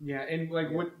 Yeah, and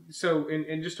what? So,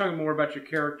 and just talking more about your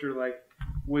character,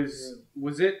 was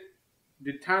it?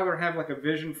 Did Tyler have a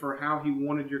vision for how he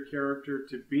wanted your character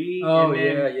to be? Oh, and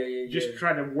then yeah. Just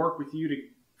try to work with you to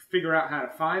figure out how to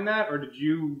find that, or did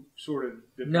you sort of?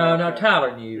 No.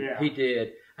 Tyler knew. Yeah. He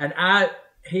did, and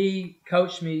he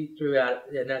coached me throughout.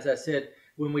 And as I said,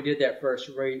 when we did that first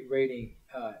reading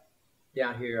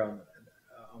down here on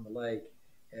the lake,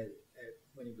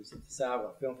 when he was at the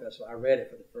Sidewalk Film Festival, I read it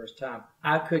for the first time.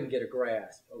 I couldn't get a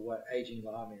grasp of what Aging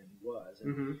Lawman was.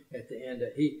 And at the end,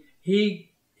 he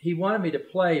wanted me to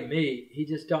play me. He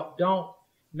just don't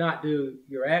not do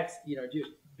your acts.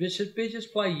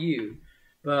 Just play you.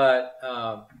 But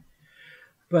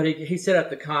he set up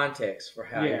the context for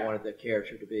how he wanted the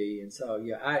character to be. And so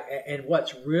and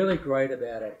what's really great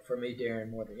about it for me, Darren,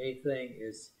 more than anything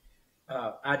is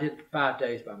I did 5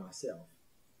 days by myself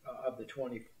of the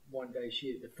 21-day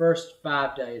shoot. The first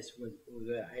 5 days was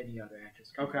without any other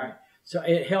actors. Okay. So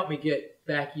it helped me get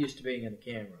back used to being in the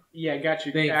camera. Yeah, got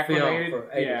you being acclimated filmed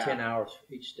for 8 or 10 hours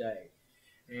each day.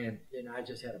 And I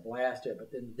just had a blast at it.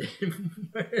 But then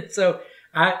so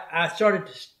I started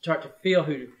to feel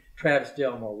who Travis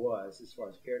Delmore was as far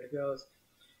as character goes.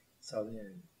 So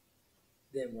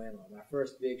then went on. My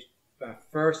first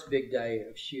big day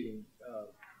of shooting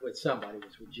with somebody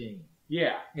was with Gene.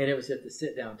 Yeah, and it was at the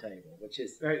sit-down table, which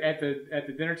is at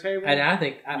the dinner table. And I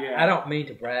think I don't mean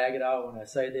to brag at all when I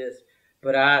say this,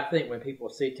 but I think when people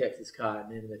see Texas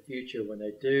Cotton in the future, when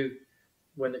it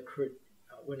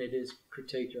is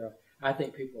critiqued, I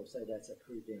think people will say that's a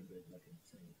pretty damn good looking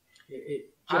scene.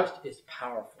 It's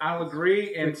powerful. I'll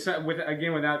agree, and so,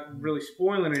 without really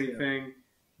spoiling anything,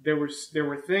 there were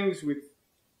things with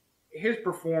his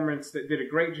performance that did a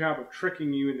great job of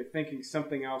tricking you into thinking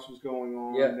something else was going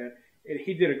on. Yeah.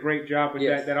 He did a great job with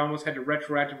that. That almost had to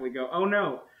retroactively go, oh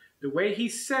no, the way he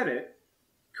said it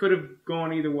could have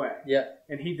gone either way. Yeah,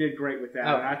 and he did great with that.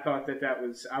 Oh. And I thought that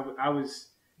was I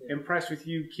was impressed with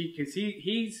you, because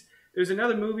he's there's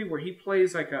another movie where he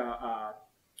plays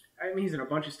he's in a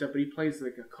bunch of stuff, but he plays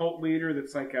like a cult leader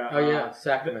that's like a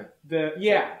Sacrament.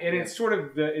 It's sort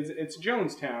of it's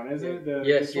Jonestown, isn't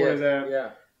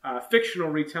it? Fictional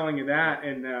retelling of that,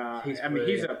 and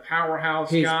he's a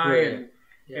powerhouse guy, brilliant.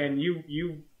 And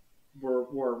you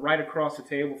were right across the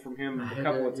table from him a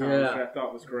couple of times, which I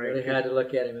thought was great. Really had to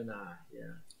look at him in the eye.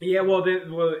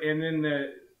 And then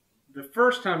the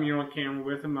first time you're on camera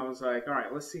with him, I was like, all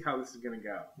right, let's see how this is going to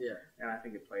go. Yeah, and I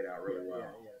think it played out really well.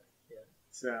 Yeah.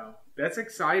 So that's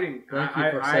exciting. Thank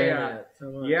you for saying that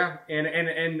so much. Yeah,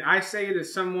 and I say it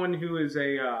as someone who is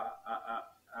a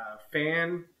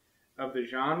fan of the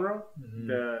genre,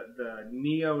 the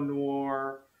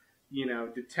neo-noir,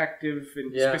 detective,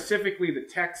 and specifically the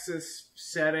Texas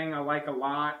setting I like a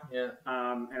lot. Yeah.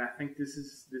 And I think this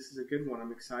is a good one.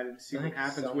 I'm excited to see what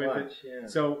happens so with much. it. Yeah.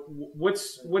 So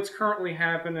what's currently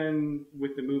happening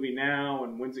with the movie now,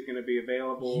 and when's it going to be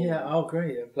available? Yeah. Oh,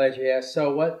 great. I'm glad you asked.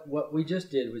 So what we just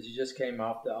did was you just came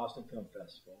off the Austin Film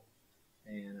Festival,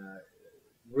 and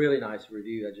really nice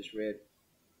review I just read.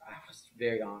 I was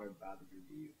very honored by the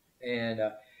review,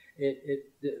 and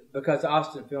because the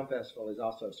Austin Film Festival is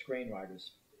also a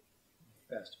screenwriters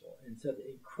festival, and so the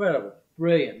incredible,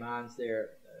 brilliant minds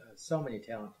there, so many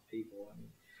talented people. I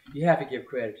mean, you have to give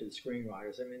credit to the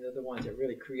screenwriters. I mean, they're the ones that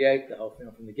really create the whole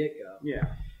film from the get-go.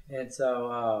 Yeah. And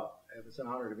so it was an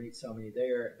honor to meet so many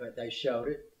there, but they showed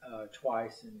it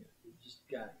twice, and it just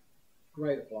got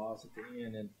great applause at the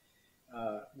end, and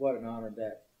what an honor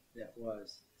that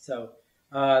was. So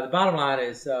the bottom line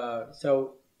is, was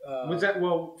that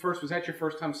your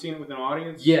first time seeing it with an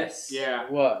audience? Yes. Yeah.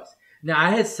 It was. Now,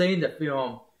 I had seen the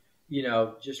film,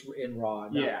 just in raw.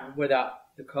 Without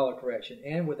the color correction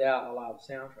and without a lot of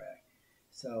soundtrack.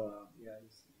 So,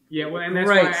 and that's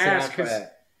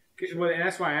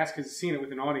why I asked, because seeing it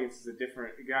with an audience is it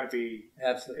got to be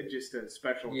absolutely just a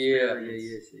special experience.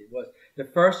 Yes, it was. The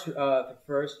first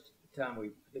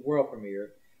time the world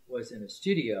premiere was in a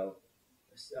studio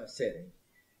setting.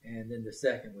 And then the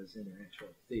second was in an actual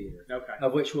theater,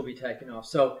 of which we'll be taking off.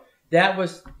 So that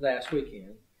was last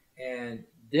weekend, and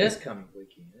this coming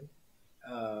weekend,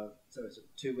 so it's a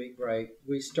 2-week break,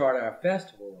 we start our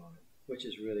festival on it, which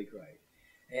is really great.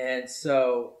 And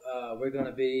so we're going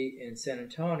to be in San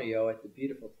Antonio at the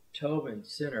beautiful Tobin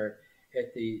Center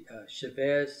at the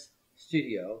Chavez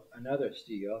Studio, another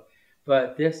studio,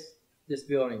 But this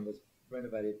building was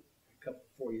renovated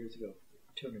 4 years ago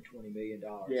for $220 million.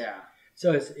 Yeah.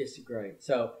 So it's great.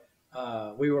 So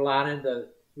we were lining the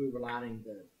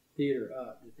theaters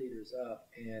up,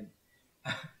 and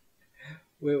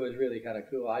it was really kind of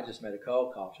cool. I just made a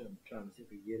cold call to him trying to see if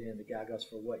we could get in. The guy goes,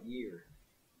 "For what year?"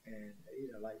 And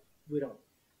like we don't.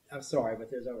 I'm sorry, but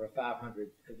there's over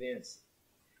 500 events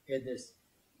in this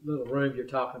little room you're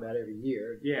talking about every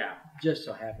year. Yeah. Just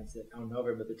so happens that on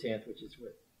November the 10th, which is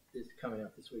what is coming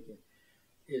up this weekend,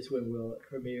 is when we'll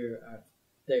premiere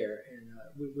there, and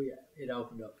it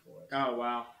opened up for us. Oh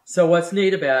wow! So what's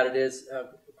neat about it is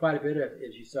quite a bit of,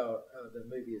 as you saw, the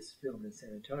movie is filmed in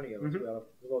San Antonio as well.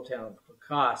 The little town of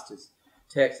Lacoste is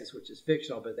Texas, which is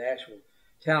fictional, but the actual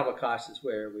town of Lacoste is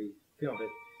where we filmed it.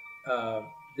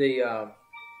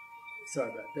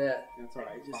 Sorry about that. That's all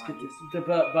right. Just get this. The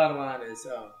bottom line is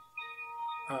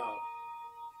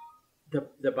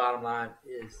the bottom line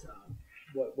is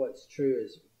what's true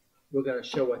is we're going to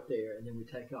show it there, and then we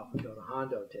take off and go to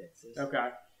Hondo, Texas. Okay.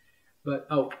 But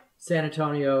San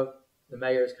Antonio, the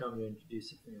mayor's coming to introduce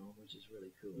the film, which is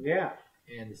really cool. Yeah.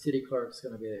 And the city clerk's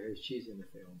going to be there. She's in the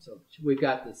film. So we've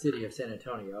got the city of San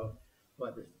Antonio,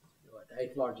 the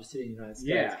 8th largest city in the United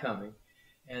States, coming.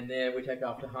 And then we take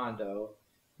off to Hondo,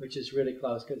 which is really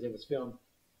close because it was filmed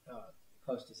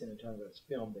close to San Antonio. But it's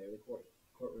filmed there. The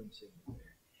courtroom scene is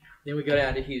there. Then we go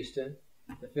down to Houston.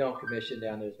 The film commission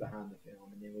down there is behind the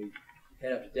film. And then we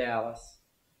head up to Dallas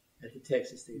at the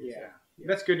Texas Theater. Yeah.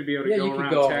 That's good to be able to go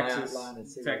around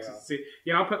Texas. Texas.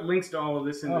 Yeah, I'll put links to all of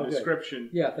this in the description.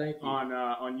 Yeah, thank you.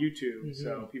 On YouTube,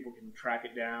 so people can track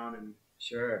it down and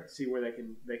see where they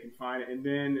can find it, and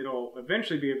then it'll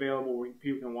eventually be available where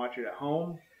people can watch it at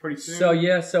home pretty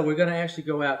soon. So we're going to actually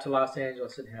go out to Los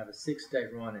Angeles and have a 6-day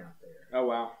run out there. Oh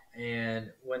wow!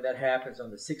 And when that happens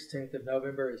on the 16th of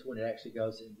November is when it actually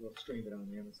goes, and we'll stream it on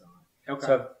Amazon. Okay.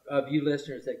 So of you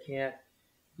listeners that can't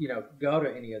go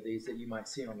to any of these that you might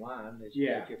see online that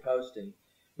you're posting,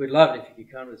 we'd love it if you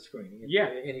could come to the screening.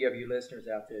 If any of you listeners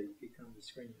out there, you could come to the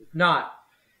screening. If not,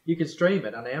 you can stream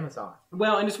it on Amazon.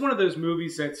 Well, and it's one of those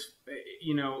movies that's,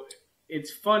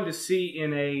 it's fun to see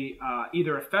in a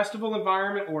either a festival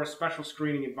environment or a special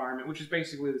screening environment, which is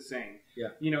basically the same.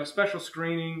 Yeah. A special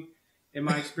screening, in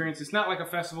my experience, it's not like a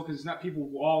festival because it's not people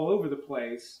all over the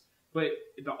place, but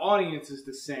the audience is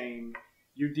the same.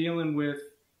 You're dealing with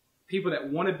people that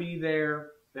want to be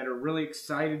there, that are really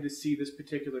excited to see this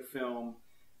particular film,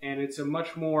 and it's there's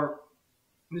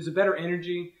a better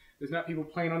energy. There's not people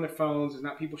playing on their phones. There's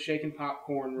not people shaking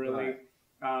popcorn, really. Right.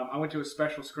 I went to a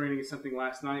special screening of something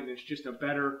last night, and it's just a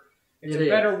better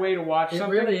way to watch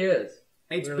something. It really is.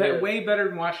 It's way better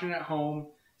than watching it at home.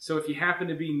 So if you happen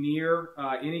to be near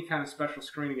any kind of special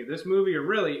screening of this movie, or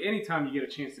really anytime you get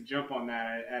a chance to jump on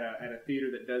that at a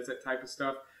theater that does that type of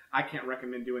stuff, I can't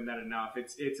recommend doing that enough.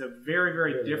 It's a very,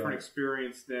 very different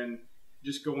experience than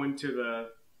just going to the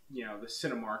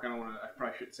Cinemark. I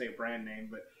probably shouldn't say a brand name,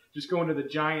 but just going to the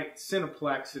giant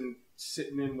Cineplex and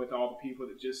sitting in with all the people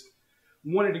that just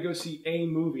wanted to go see a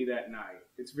movie that night.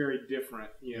 It's very different,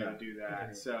 to do that.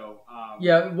 Okay. So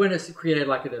when it's created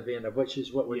like an event, which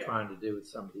is what we're trying to do with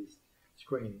some of these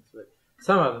screenings, but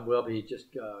some of them will be just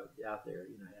out there,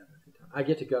 having a good time. I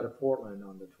get to go to Portland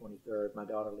on the 23rd. My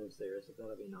daughter lives there, so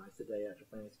that'll be nice. The day after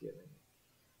Thanksgiving,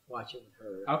 watch it with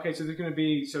her. Okay, so there's going to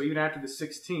be even after the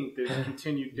 16th, there's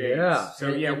continued dates.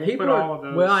 So and we'll put all of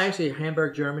those. Well, actually,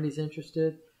 Hamburg, Germany's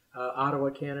interested.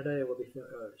 Ottawa, Canada, it will be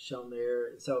shown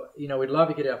there. So we'd love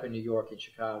to get up in New York and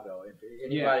Chicago. If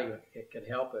anybody can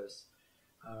help us,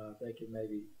 they can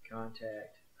maybe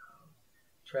contact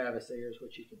Travis Ayers,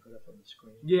 which you can put up on the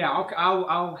screen. Yeah,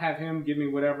 I'll have him give me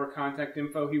whatever contact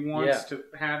info he wants to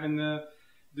have in the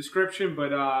description.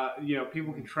 But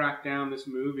people can track down this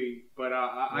movie. But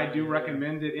I do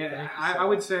recommend it. I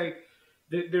would say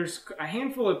that there's a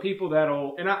handful of people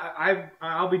that'll, and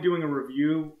I'll be doing a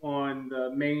review on the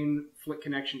main Flick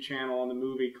Connection channel on the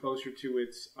movie closer to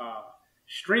its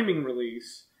streaming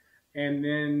release, and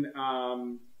then.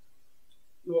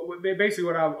 Basically,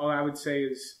 what I would say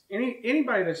is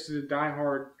anybody that's a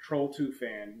diehard Troll 2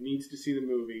 fan needs to see the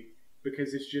movie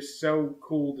because it's just so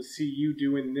cool to see you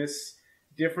doing this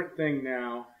different thing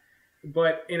now.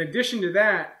 But in addition to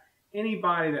that,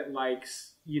 anybody that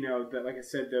likes, like I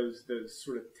said, those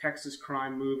sort of Texas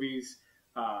crime movies,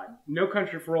 No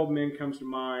Country for Old Men comes to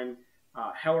mind.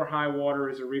 Hell or High Water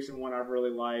is a recent one I've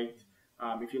really liked.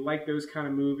 If you like those kind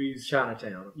of movies,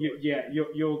 Chinatown,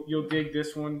 you'll dig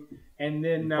this one. And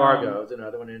then Fargo is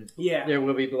another one. There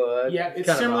Will Be Blood. Yeah,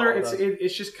 it's similar.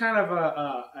 It's just kind of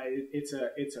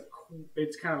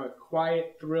it's kind of a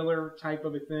quiet thriller type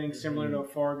of a thing, similar to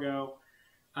Fargo.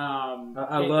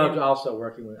 I loved also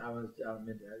working with. I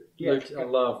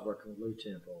love working with Lou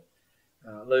Temple.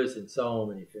 Lou's in so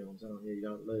many films. I don't know, you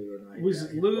know Lou or not.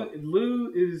 Was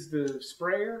Lou is the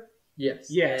sprayer? Yes.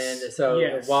 Yes. And so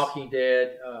yes. Walking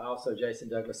Dead, also Jason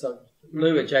Douglas. So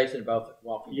Lou and Jason are both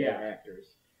Walking Dead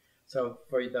actors. So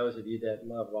for those of you that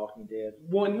love Walking Dead.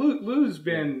 Well, and Lou's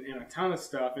been in a ton of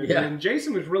stuff. And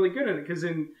Jason was really good at it because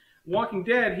in Walking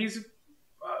Dead, he's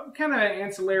kind of an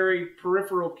ancillary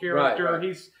peripheral character. Right.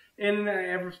 He's in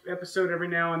every episode every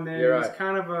now and then. He's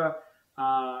kind of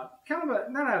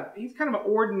he's kind of an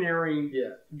ordinary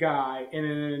guy, and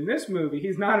in this movie,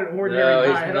 he's not an ordinary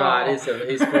guy at all.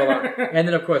 He's full on. And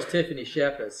then of course Tiffany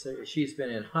Shepis, she's been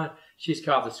in she's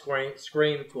called the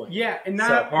Scream Queen. Yeah, and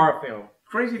so horror film.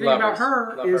 Crazy thing about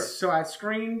her is, so I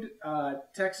screened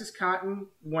Texas Cotton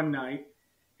one night,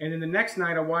 and then the next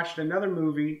night I watched another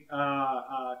movie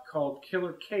called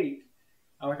Killer Kate.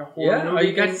 Like a horror movie. Oh,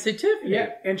 you got to see Tiffany.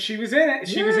 Yeah, and she was in it.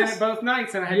 She was in it both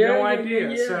nights, and I had no idea.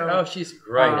 Yeah. So, she's a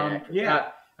great actress. Yeah.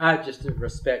 I just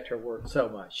respect her work so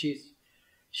much.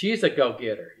 She's a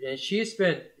go-getter. And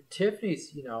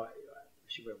Tiffany's,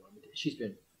 she's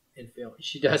been in film.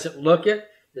 She doesn't look it.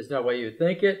 There's no way you would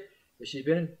think it. But she's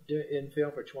been in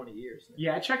film for 20 years now.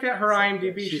 Yeah, check out her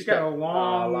IMDb. She's got a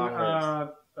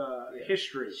long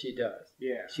history. She does.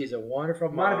 Yeah. She's a wonderful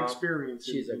mom. A lot of experience.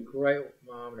 She's a great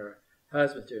mom, and her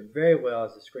husband's doing very well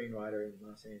as a screenwriter in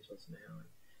Los Angeles now. And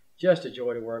just a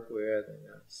joy to work with. And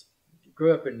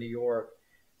grew up in New York,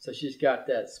 so she's got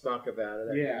that spunk about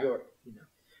her. New York,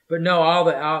 But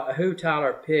no, who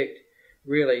Tyler picked,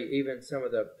 really, even some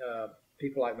of the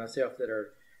people like myself that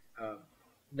are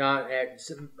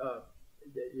non-actors,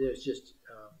 there's just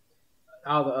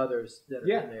all the others that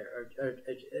are in there.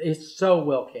 It's so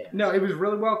well cast. No, it was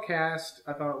really well cast.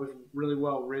 I thought it was really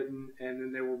well written, and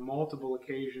then there were multiple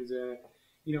occasions in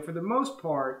it. For the most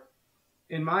part,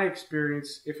 in my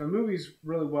experience, if a movie's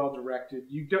really well directed,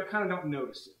 you kind of don't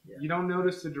notice it. Yeah. You don't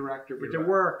notice the director, but there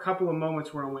were a couple of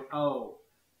moments where I went, "Oh,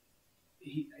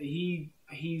 he's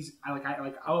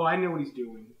I know what he's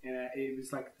doing," and it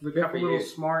was like a couple little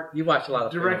smart. You watch a lot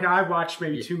of director. I watched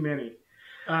maybe too many.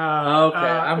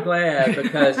 I'm glad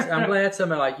because I'm glad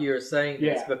somebody like you are saying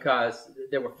this because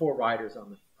there were 4 writers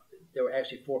on there were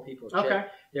actually 4 people.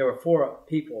 There were 4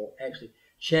 people actually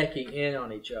checking in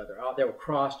on each other. They were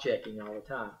cross-checking all the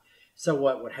time. So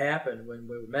what would happen when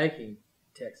we were making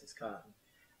Texas Cotton?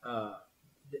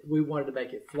 We wanted to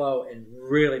make it flow and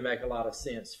really make a lot of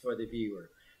sense for the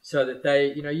viewer, so that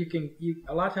they,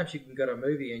 a lot of times you can go to a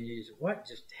movie and you say, "What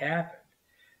just happened?"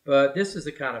 But this is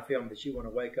the kind of film that you want to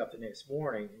wake up the next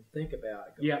morning and think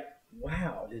about. Go,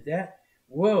 wow, did that?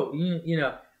 Whoa,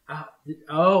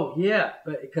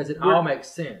 but because it all makes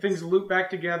sense. Things loop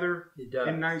back together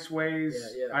in nice ways.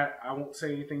 I won't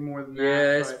say anything more than that.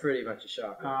 Yeah, it's pretty much a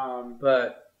shocker.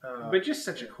 But just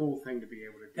such a cool thing to be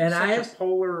able to do. And such a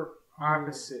polar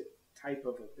opposite type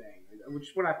of a thing, which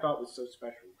is what I thought was so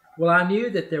special. Well, I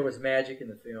knew that there was magic in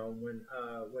the film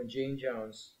when Gene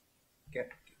Jones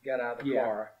got out of the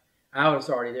car. I was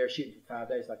already there shooting for 5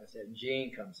 days, like I said. And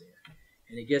Gene comes in,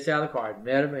 and he gets out of the car. I'd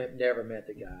never met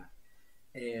the guy,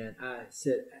 and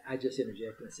I just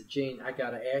interjected. I said, "Gene, I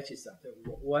got to ask you something.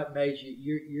 What made you?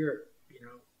 You're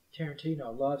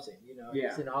Tarantino loves him.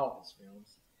 He's in all of his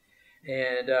films,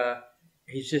 and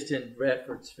he's just in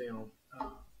Redford's film,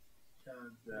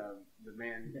 the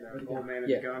old man and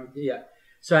the gun." Yeah.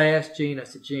 So I asked Gene. I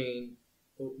said, "Gene,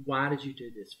 why did you do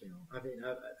this film? I mean,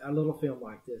 a little film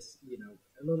like this,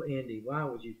 a little indie. Why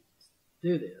would you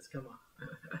do this? Come on,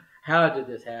 how did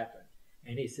this happen?"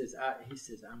 And he says, "I'm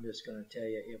just going to tell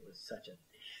you, it was such a."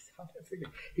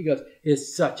 He goes,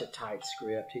 "It's such a tight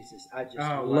script." He says,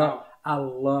 I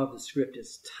love the script.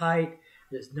 It's tight.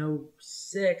 There's no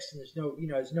sex, and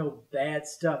there's no bad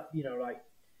stuff.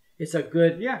 It's a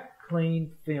good,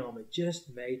 clean film. It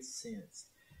just made sense,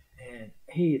 and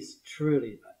he is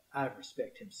truly. I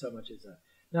respect him so much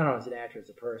not only as an actor, as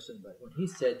a person, but when he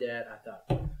said that, I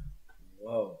thought,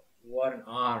 whoa, what an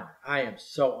honor. I am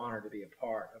so honored to be a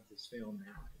part of this film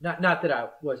now. Not that I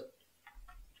was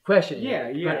questioning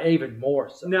it, but even more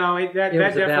so. No, that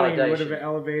definitely would have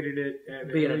elevated it.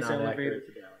 Being a non-actor.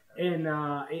 And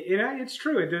it's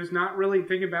true. It does not really,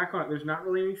 thinking back on it, there's not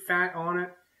really any fat on it.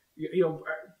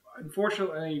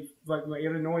 Unfortunately,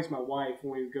 it annoys my wife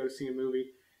when we go to see a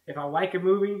movie. If I like a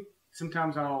movie,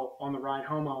 sometimes on the ride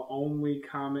home, I'll only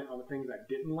comment on the things I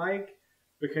didn't like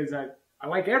because I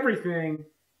like everything,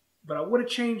 but I would have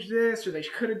changed this or they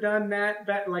could have done that.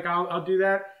 I'll do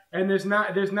that. And there's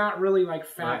not really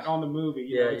fat on the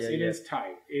movie. It is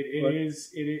tight.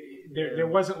 There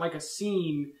wasn't a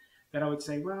scene that I would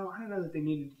say, well, I don't know that they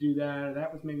needed to do that, or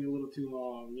that was maybe a little too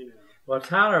long, you know. Well,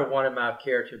 Tyler wanted my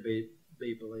character to be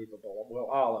believable. Well,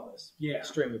 all of us. Yeah.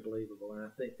 Extremely believable. And I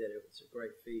think that it was a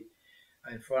great feat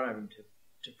in front of him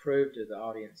to prove to the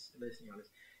audience, listening audience.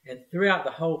 And throughout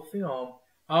the whole film,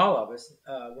 all of us,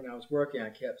 when I was working, I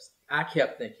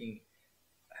kept thinking,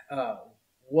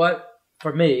 what,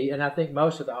 for me, and I think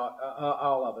most of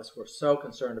all of us were so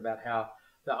concerned about how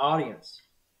the audience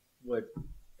would,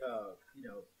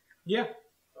 Yeah.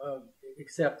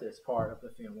 accept this part of the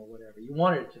film or whatever. You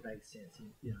wanted it to make sense,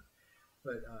 you know.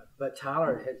 But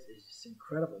Tyler has this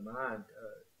incredible mind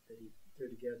that he threw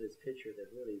together this picture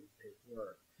that really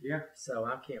worked. Yeah. So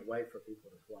I can't wait for people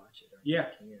to watch it. Yeah.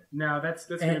 No, that's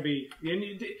going to be. And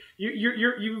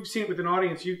you've seen it with an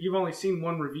audience. You've only seen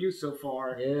one review so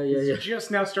far. Yeah. It's just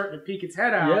now starting to peek its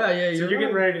head out. Yeah. So you're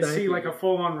getting ready to see like a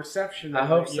full-on reception. I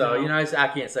hope so. You know, I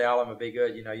can't say all of them will be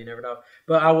good. You know, you never know.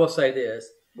 But I will say this.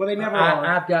 Well, they never are.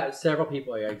 I've got several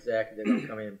people here exactly that will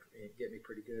come in and get me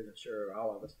pretty good. I'm sure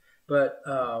all of us. But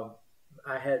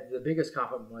I had the biggest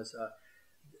compliment was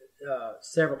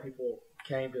several people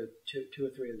came to 2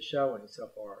 or 3 of the showings so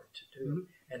far,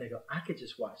 and they go, I could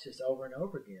just watch this over and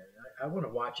over again. I want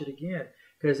to watch it again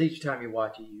because each time you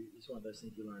watch it, it's one of those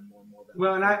things you learn more and more about.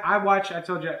 Well, and I watch. I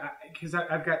told you because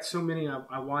I've got so many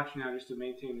I watch now just to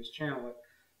maintain this channel. Like,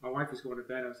 my wife was going to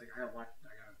bed. I was like, I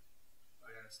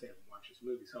gotta stay up and watch this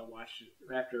movie. So I watched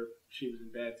it after she was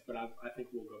in bed. But I think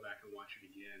we'll go back and watch it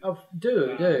again. Oh,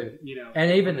 do. You know,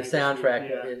 and even the soundtrack,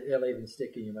 it'll even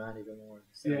stick in your mind even more.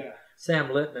 Yeah. Sam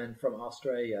Littman from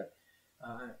Australia,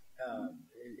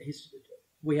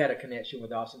 we had a connection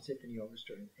with Austin Symphony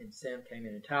Orchestra, and Sam came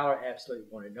in, and Tyler absolutely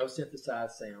wanted no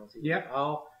synthesized sounds. He wanted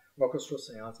all orchestral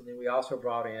sounds, and then we also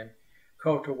brought in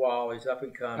Coulter Wall. He's up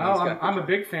and coming. Oh, I'm a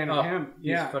big fan of him.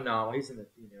 Yeah, he's phenomenal. He's in the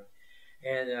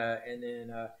and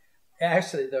then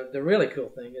actually the really cool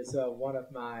thing is one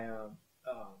of my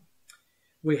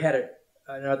we had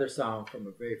another song from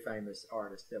a very famous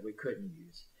artist that we couldn't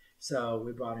use. So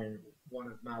we brought in one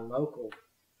of my local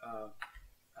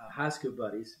high school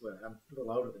buddies. Well, I'm a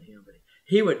little older than him, but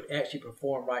he would actually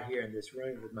perform right here in this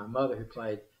room with my mother, who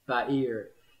played by ear,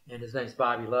 and his name's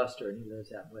Bobby Luster, and he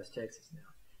lives out in West Texas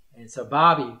now. And so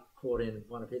Bobby pulled in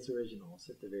one of his originals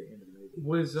at the very end of the movie.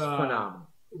 Was phenomenal.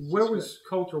 Where was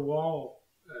Coulter Wall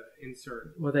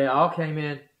inserted? Well, they all came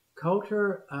in.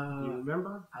 Coulter, you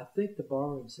remember? I think the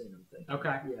ballroom scene. I'm thinking.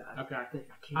 Okay. Yeah. Okay.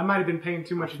 I might have been paying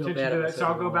too much attention to that, so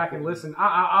I'll go back and listen.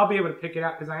 I'll be able to pick it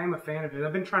out because I am a fan of it.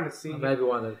 I've been trying to see. Maybe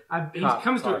one of the. He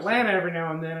comes to Atlanta every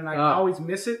now and then, and I always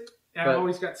miss it. I've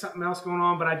always got something else going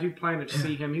on, but I do plan to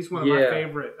see him. He's one of my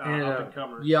favorite up and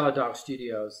comers. Yellow Dog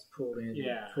Studios pulled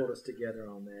us together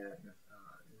on that.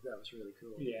 That was really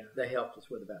cool. Yeah. They helped us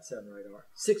with about 7 or 8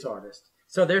 6 artists.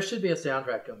 So there should be a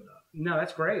soundtrack coming up. No,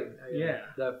 that's great. Yeah.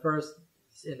 In the first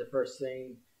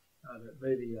scene of the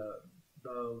movie,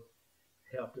 Bo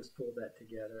helped us pull that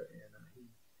together, and he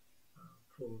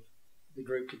pulled the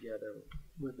group together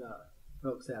with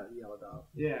folks out at Yellow Dog.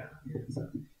 Yeah.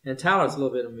 And Tyler's a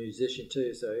little bit of a musician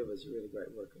too, so it was really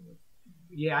great working with him.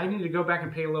 Yeah, I need to go back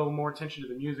and pay a little more attention to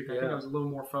the music. I think I was a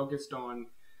little more focused on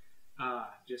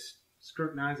just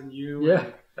scrutinizing you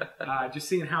and just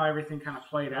seeing how everything kind of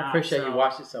played out. I appreciate you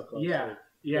watched it so close. Yeah.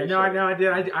 No, I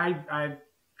did. I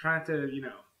tried to,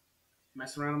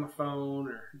 mess around on my phone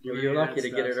or. You're lucky to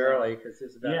get it early because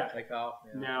it's about to take off.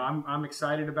 No, I'm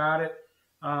excited about it.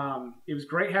 It was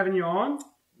great having you on.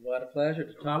 What a pleasure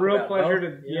to talk. Real pleasure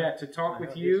to talk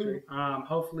with you.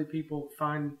 Hopefully, people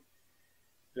find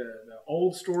the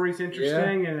old stories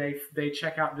interesting and they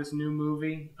check out this new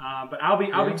movie. But I'll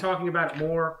be talking about it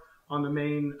more on the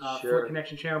main Flick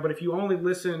Connection channel. But if you only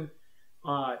listen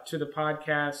to the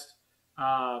podcast,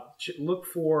 look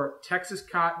for Texas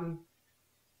Cotton.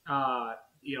 On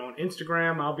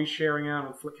Instagram, I'll be sharing out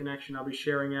on Flick Connection. I'll be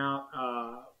sharing out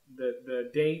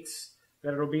the dates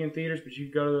that it'll be in theaters. But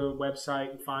you can go to the website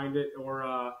and find it,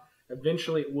 or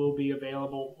eventually it will be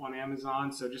available on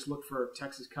Amazon. So just look for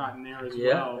Texas Cotton there as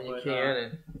well. Yeah, you can.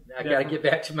 And I got to get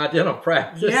back to my dental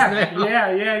practice. Yeah.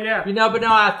 But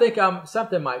no, I think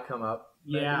something might come up.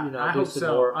 Yeah, I hope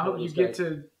so. I hope you get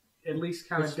to at least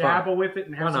kind of dabble with it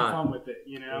and have some fun with it.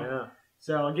 Yeah.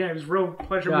 So again, it was a real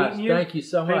pleasure meeting you. Thank you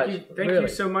so much. Thank you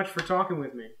so much for talking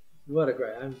with me. What a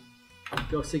great!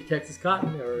 Go see Texas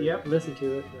Cotton or listen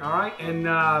to it. All right, and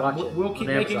we'll keep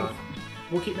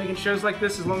making shows like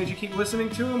this as long as you keep listening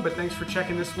to them. But thanks for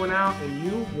checking this one out, and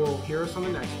you will hear us on the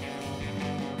next one.